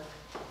to work.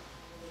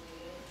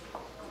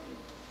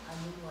 I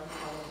do like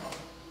color,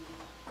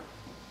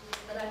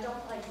 but I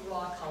don't like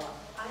raw color.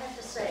 I have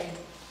to say,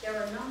 there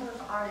are a number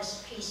of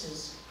artist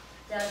pieces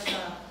that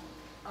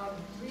are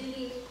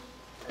really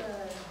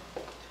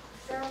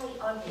fairly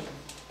ugly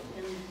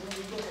when you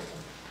look at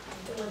them.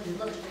 When you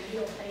look at the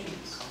real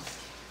paintings,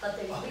 but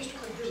they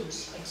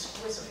reproduce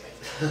exquisitely.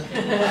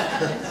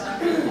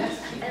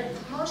 And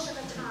most of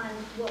the time,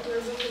 what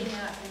we're looking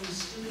at in the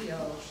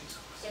studio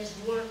is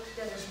work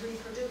that is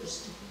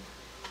reproduced.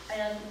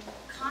 And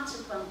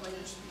consequently,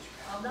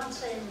 I'm not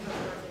saying the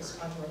work is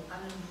ugly.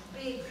 I'm a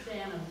big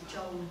fan of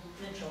Joan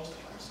Mitchell,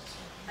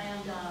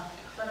 and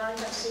but I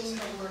have seen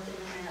her work in the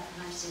Met,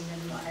 and I've seen it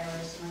in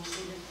Paris, and I've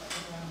seen it,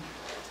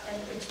 and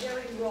it's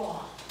very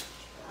raw.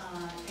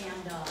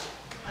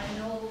 I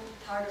know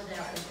part of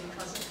that was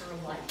because of her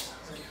life.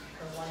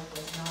 Her life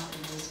was not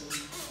an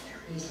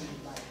easy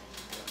life.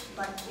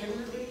 But in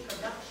the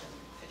reproduction,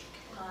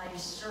 I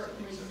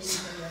certainly think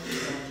they are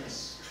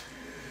gorgeous.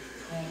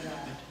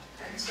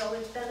 And so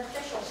it's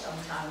beneficial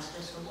sometimes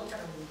just to look at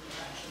a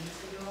reproduction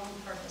for your own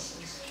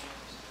purposes.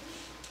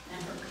 And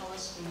her color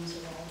schemes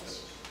are all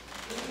just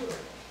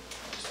beautiful.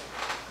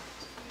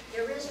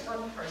 There is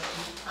one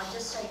person, I'll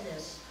just say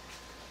this,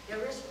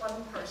 there is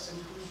one person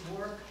whose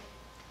work,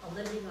 a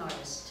living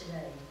artist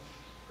today,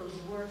 whose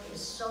work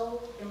is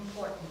so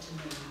important to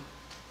me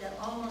that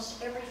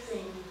almost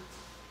everything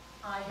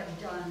I have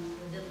done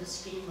within the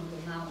scheme of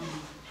the mountain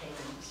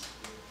paintings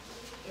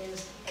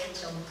is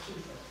Anselm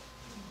Kiefer.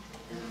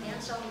 And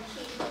Anselm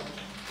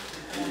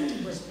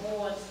Kiefer was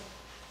born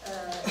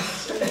as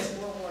soon as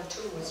World War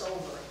II was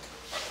over.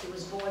 He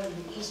was born in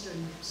the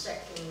eastern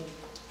sector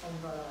of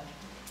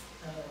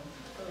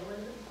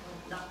Berlin,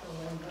 not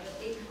Berlin, but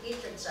the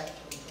eastern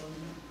sector of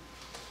Berlin.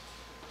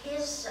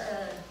 His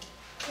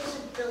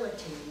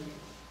ability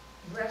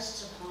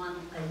rests upon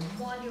a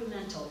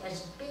monumental,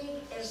 as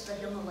big as the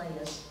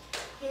Himalayas.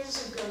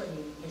 His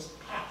ability is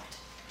packed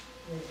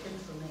with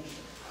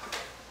information.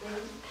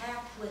 It's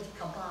packed with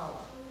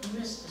Kabbalah,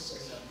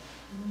 mysticism,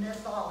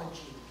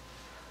 mythology,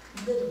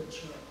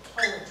 literature,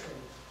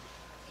 poetry.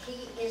 He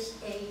is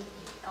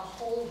a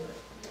holder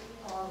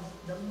of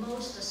the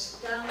most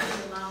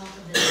astounding amount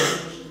of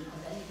information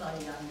of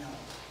anybody I know.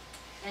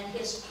 And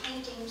his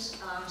paintings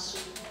are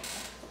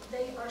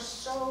they are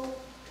so,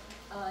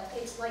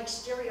 it's like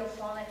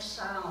stereophonic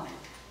sound.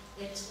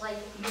 It's like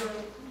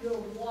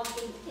you're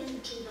walking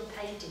into the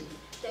painting.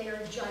 They are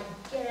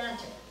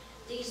gigantic.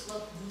 These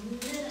look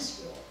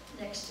minuscule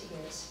next to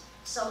his.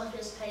 Some of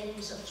his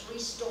paintings are 3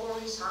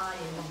 stories high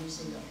in the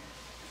museum.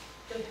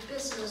 The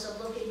business of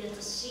looking at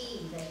the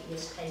sea that he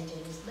has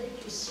painted is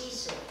make you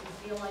seasick.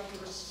 You feel like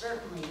you're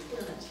certainly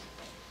in it.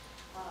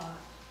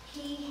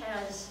 He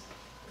has,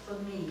 for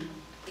me,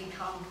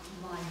 become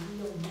my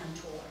real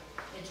mentor.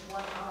 It's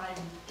what I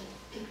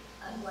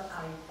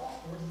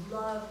would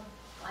love.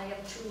 I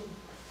have two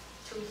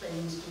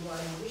things. Do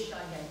I wish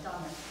I had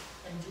done it,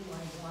 and do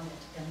I want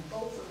it? And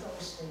both of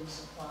those things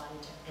apply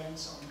to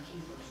Anselm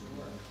Kiefer's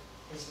work,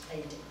 his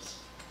paintings.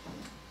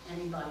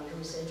 Anybody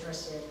who's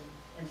interested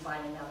in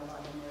finding out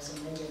about him, there's a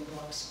million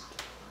books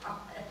on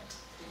it.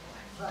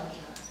 But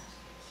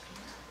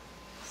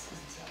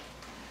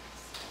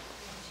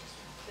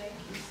thank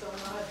you so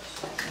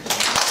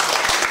much.